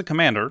out there is a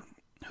commander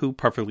who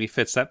perfectly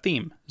fits that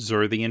theme,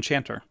 Zur the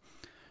Enchanter.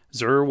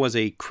 Zur was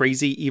a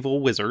crazy evil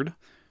wizard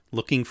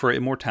looking for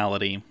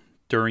immortality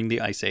during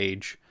the Ice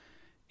Age,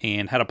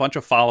 and had a bunch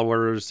of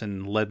followers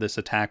and led this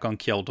attack on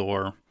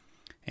Kjeldor,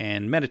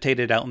 and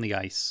meditated out in the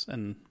ice.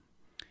 And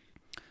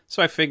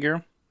so I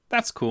figure,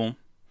 that's cool.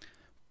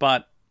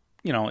 But,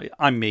 you know,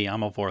 I'm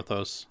a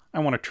Vorthos. I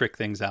want to trick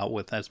things out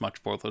with as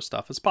much Vorthos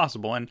stuff as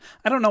possible, and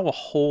I don't know a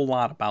whole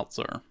lot about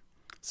Zur.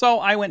 So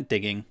I went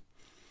digging.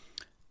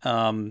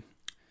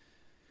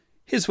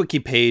 His wiki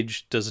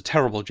page does a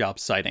terrible job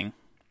citing.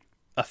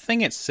 A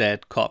thing it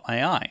said caught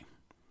my eye.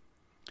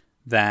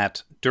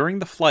 That during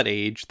the Flood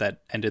Age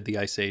that ended the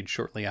Ice Age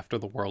shortly after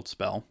the World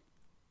Spell,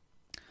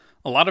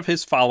 a lot of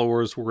his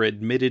followers were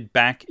admitted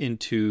back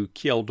into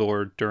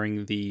Kjeldor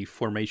during the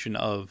formation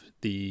of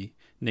the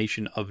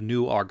nation of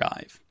New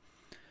Argive.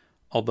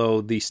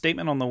 Although the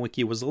statement on the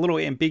wiki was a little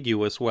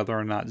ambiguous whether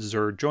or not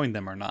Zur joined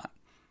them or not.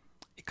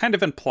 It kind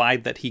of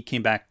implied that he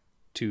came back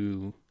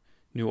to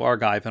New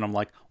Argive, and I'm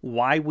like,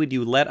 why would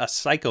you let a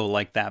psycho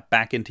like that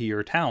back into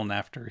your town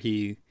after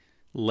he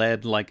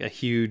led like a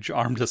huge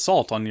armed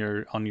assault on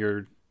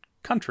your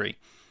country?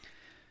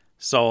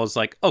 So I was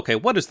like, okay,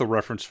 what is the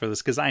reference for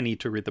this? Because I need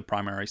to read the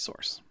primary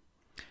source.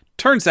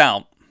 Turns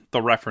out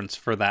the reference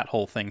for that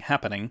whole thing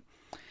happening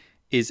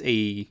is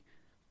a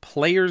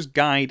player's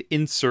guide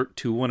insert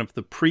to one of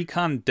the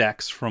pre-con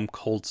decks from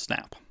Cold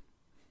Snap.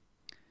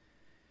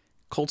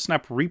 Cold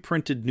Snap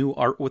reprinted new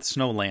art with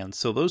Snowlands,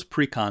 so those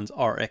precons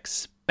are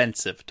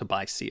expensive to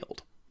buy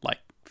sealed, like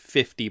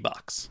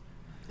 $50.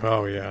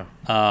 Oh, yeah.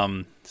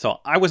 So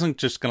I wasn't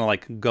just going to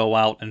like go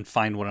out and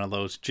find one of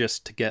those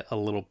just to get a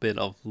little bit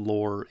of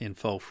lore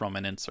info from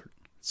an insert.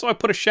 So I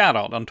put a shout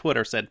out on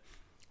Twitter, said,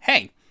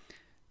 hey,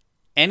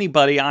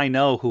 anybody I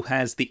know who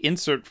has the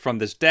insert from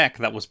this deck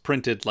that was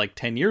printed like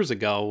 10 years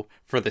ago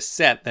for the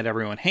set that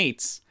everyone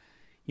hates,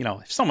 you know,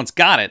 if someone's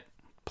got it,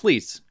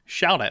 please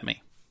shout at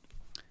me.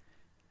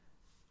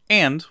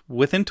 And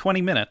within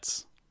 20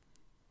 minutes,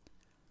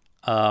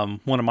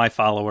 one of my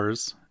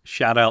followers,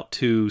 shout out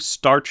to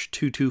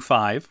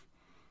Starch225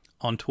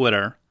 on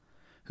Twitter,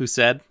 who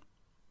said,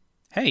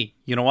 hey,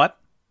 you know what?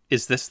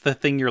 Is this the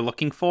thing you're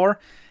looking for?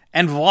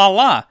 And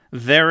voila,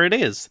 there it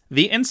is,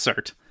 the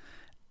insert.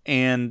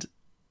 And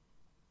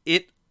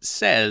it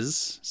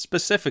says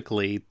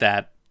specifically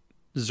that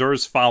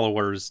Xur's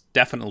followers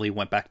definitely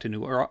went back to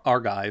New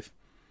Argive,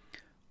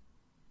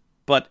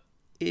 but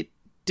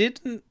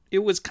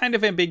it was kind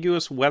of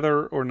ambiguous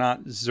whether or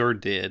not Xur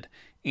did,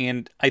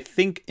 and I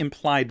think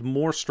implied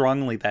more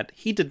strongly that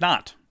he did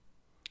not.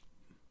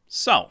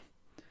 So,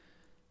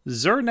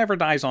 Xur never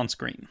dies on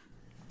screen.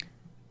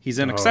 He's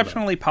an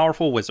exceptionally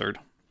powerful wizard.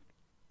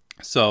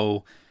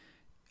 So,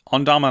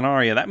 on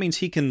Dominaria, that means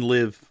he can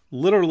live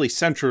literally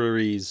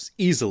centuries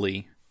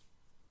easily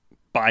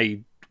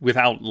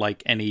without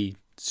like any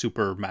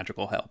super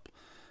magical help.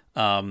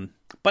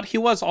 But he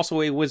was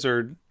also a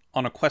wizard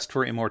on a quest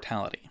for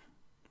immortality.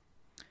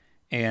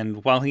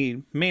 And while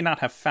he may not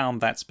have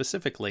found that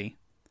specifically,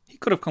 he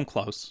could have come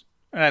close,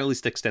 and at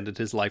least extended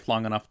his life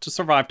long enough to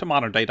survive to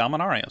modern-day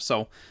Dominaria.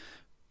 So,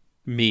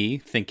 me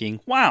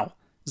thinking, wow,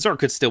 Xur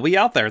could still be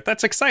out there.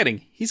 That's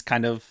exciting. He's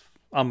kind of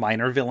a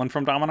minor villain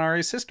from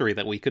Dominaria's history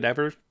that we could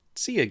ever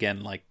see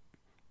again. Like,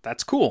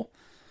 that's cool.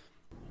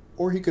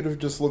 Or he could have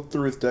just looked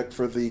through his deck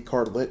for the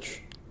card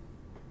Lich.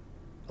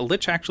 A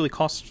Lich actually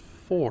costs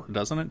 4,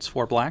 doesn't it? It's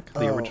 4 black,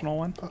 the original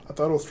one? I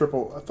thought it was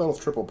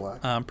triple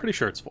black. I'm pretty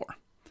sure it's 4.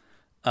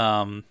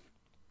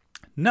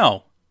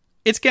 No.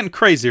 It's getting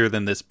crazier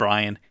than this,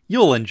 Brian.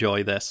 You'll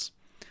enjoy this.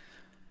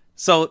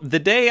 So, the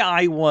day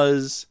I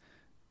was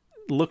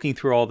looking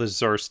through all this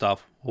Xur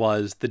stuff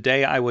was the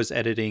day I was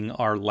editing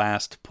our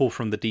last Pull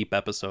from the Deep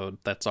episode.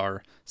 That's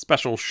our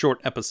special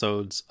short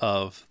episodes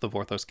of the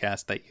Vorthos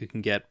cast that you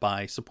can get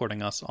by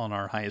supporting us on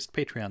our highest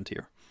Patreon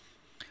tier.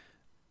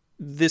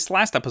 This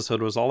last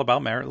episode was all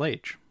about Marit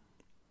Lage.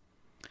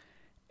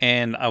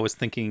 And I was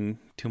thinking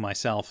to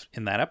myself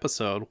in that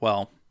episode,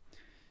 well,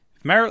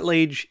 if Marit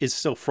Lage is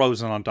still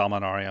frozen on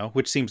Dominaria,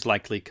 which seems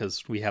likely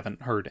because we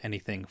haven't heard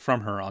anything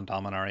from her on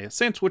Dominaria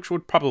since, which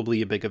would probably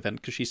be a big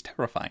event because she's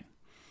terrifying.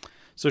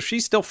 So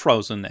she's still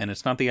frozen, and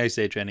it's not the Ice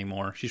Age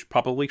anymore. She's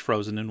probably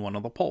frozen in one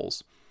of the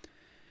poles.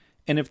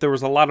 And if there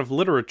was a lot of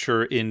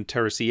literature in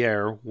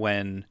Terracier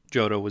when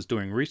Jodo was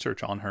doing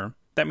research on her,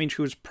 that means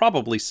she was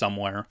probably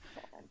somewhere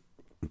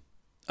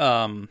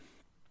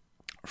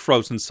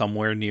frozen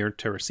somewhere near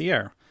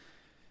Terracier.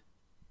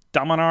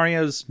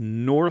 Dominaria's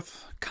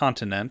north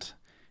continent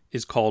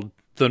is called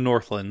the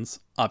Northlands,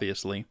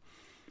 obviously.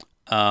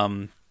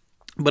 But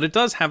it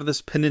does have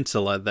this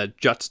peninsula that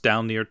juts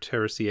down near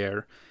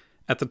Terracier,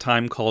 at the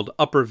time called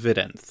Upper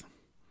Videnth.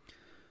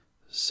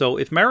 So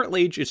if Marit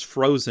Lage is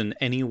frozen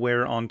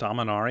anywhere on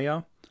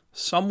Dominaria,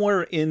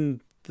 somewhere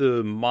in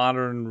the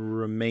modern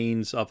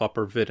remains of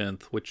Upper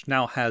Videnth, which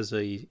now has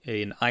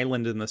an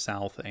island in the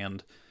south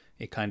and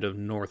a kind of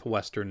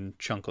northwestern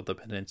chunk of the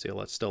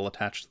peninsula that's still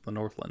attached to the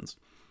Northlands,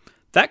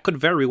 that could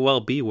very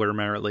well be where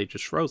Marit Lage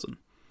is frozen.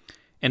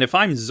 And if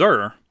I'm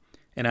Xur,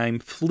 and I'm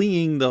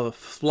fleeing the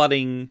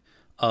flooding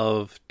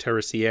of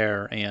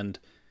Terracier and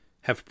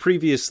have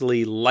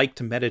previously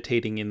liked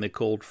meditating in the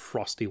cold,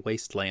 frosty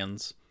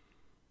wastelands,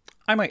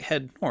 I might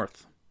head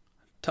north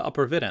to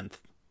Upper Videnth.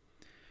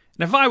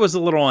 And if I was a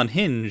little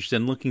unhinged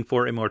and looking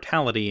for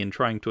immortality and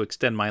trying to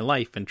extend my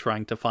life and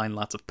trying to find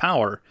lots of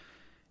power,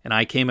 and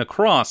I came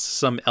across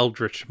some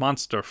eldritch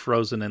monster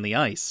frozen in the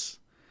ice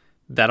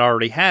that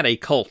already had a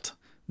cult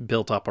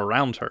built up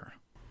around her.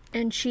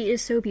 And she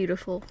is so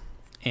beautiful.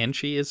 And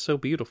she is so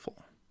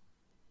beautiful.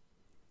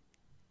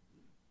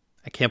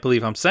 I can't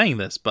believe I'm saying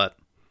this, but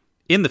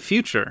in the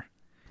future,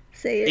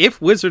 say it.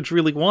 If Wizards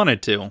really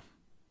wanted to,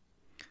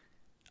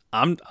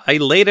 I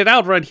laid it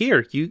out right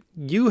here.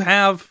 You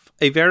have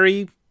a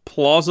very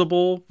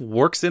plausible,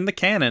 works in the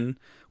canon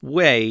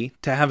way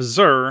to have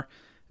Xur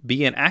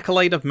be an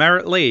acolyte of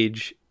Marit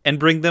Lage and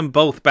bring them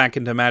both back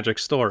into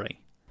Magic's story.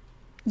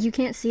 You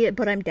can't see it,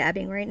 but I'm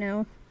dabbing right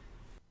now.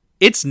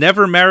 It's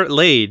never Marit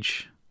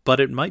Lage, but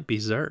it might be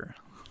Xur.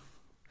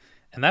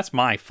 And that's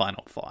my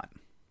final thought.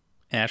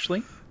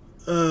 Ashley?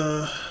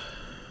 Is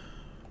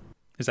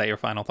that your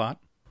final thought?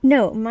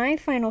 No, my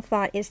final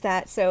thought is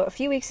that, so a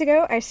few weeks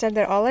ago, I said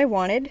that all I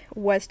wanted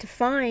was to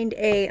find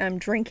a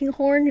drinking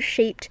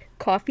horn-shaped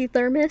coffee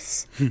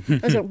thermos. I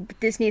was like,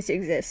 this needs to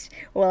exist.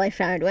 Well, I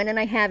found one, and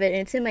I have it, and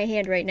it's in my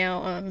hand right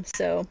now.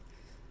 So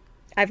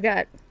I've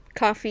got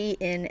coffee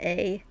in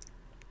a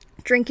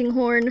drinking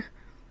horn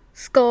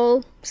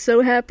skull.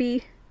 So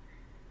happy.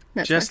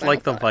 That's just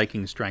like the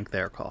Vikings drank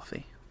their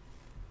coffee.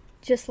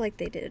 Just like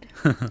they did.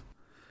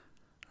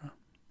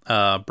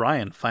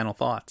 Brian, final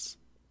thoughts.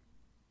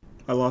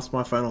 I lost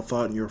my final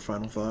thought and your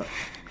final thought.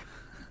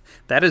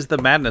 That is the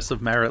madness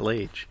of Marit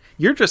Lage.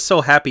 You're just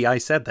so happy I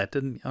said that,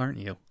 aren't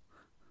you?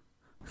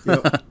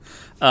 Yep.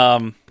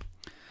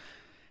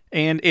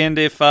 And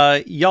if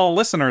y'all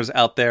listeners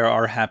out there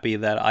are happy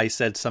that I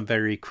said some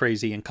very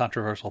crazy and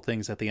controversial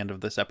things at the end of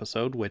this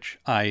episode, which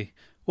I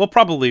will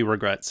probably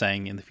regret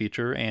saying in the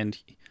future,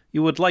 and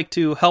you would like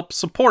to help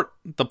support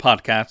the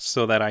podcast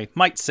so that I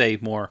might say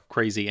more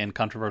crazy and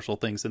controversial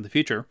things in the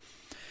future,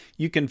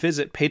 you can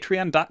visit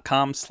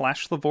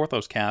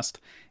patreon.com/thevorthoscast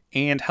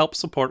and help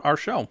support our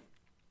show.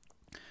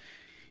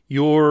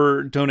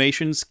 Your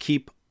donations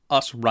keep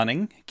us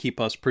running,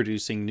 keep us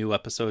producing new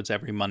episodes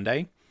every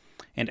Monday.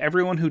 And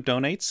everyone who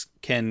donates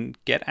can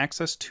get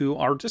access to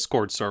our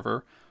Discord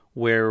server,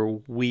 where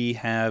we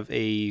have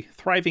a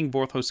thriving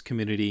Vorthos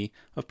community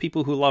of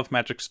people who love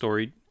Magic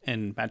story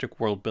and Magic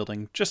world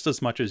building just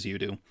as much as you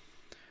do.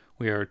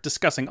 We are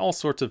discussing all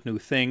sorts of new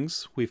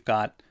things. We've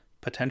got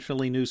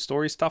potentially new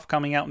story stuff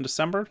coming out in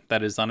December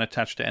that is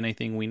unattached to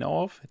anything we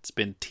know of. It's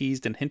been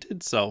teased and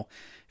hinted, so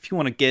if you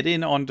want to get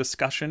in on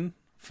discussion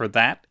for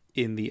that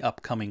in the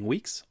upcoming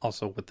weeks,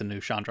 also with the new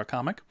Chandra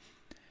comic,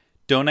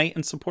 donate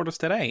and support us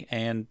today,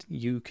 and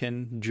you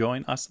can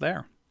join us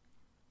there.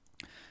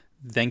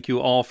 Thank you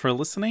all for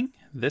listening.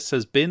 This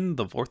has been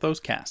the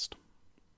Vorthos Cast.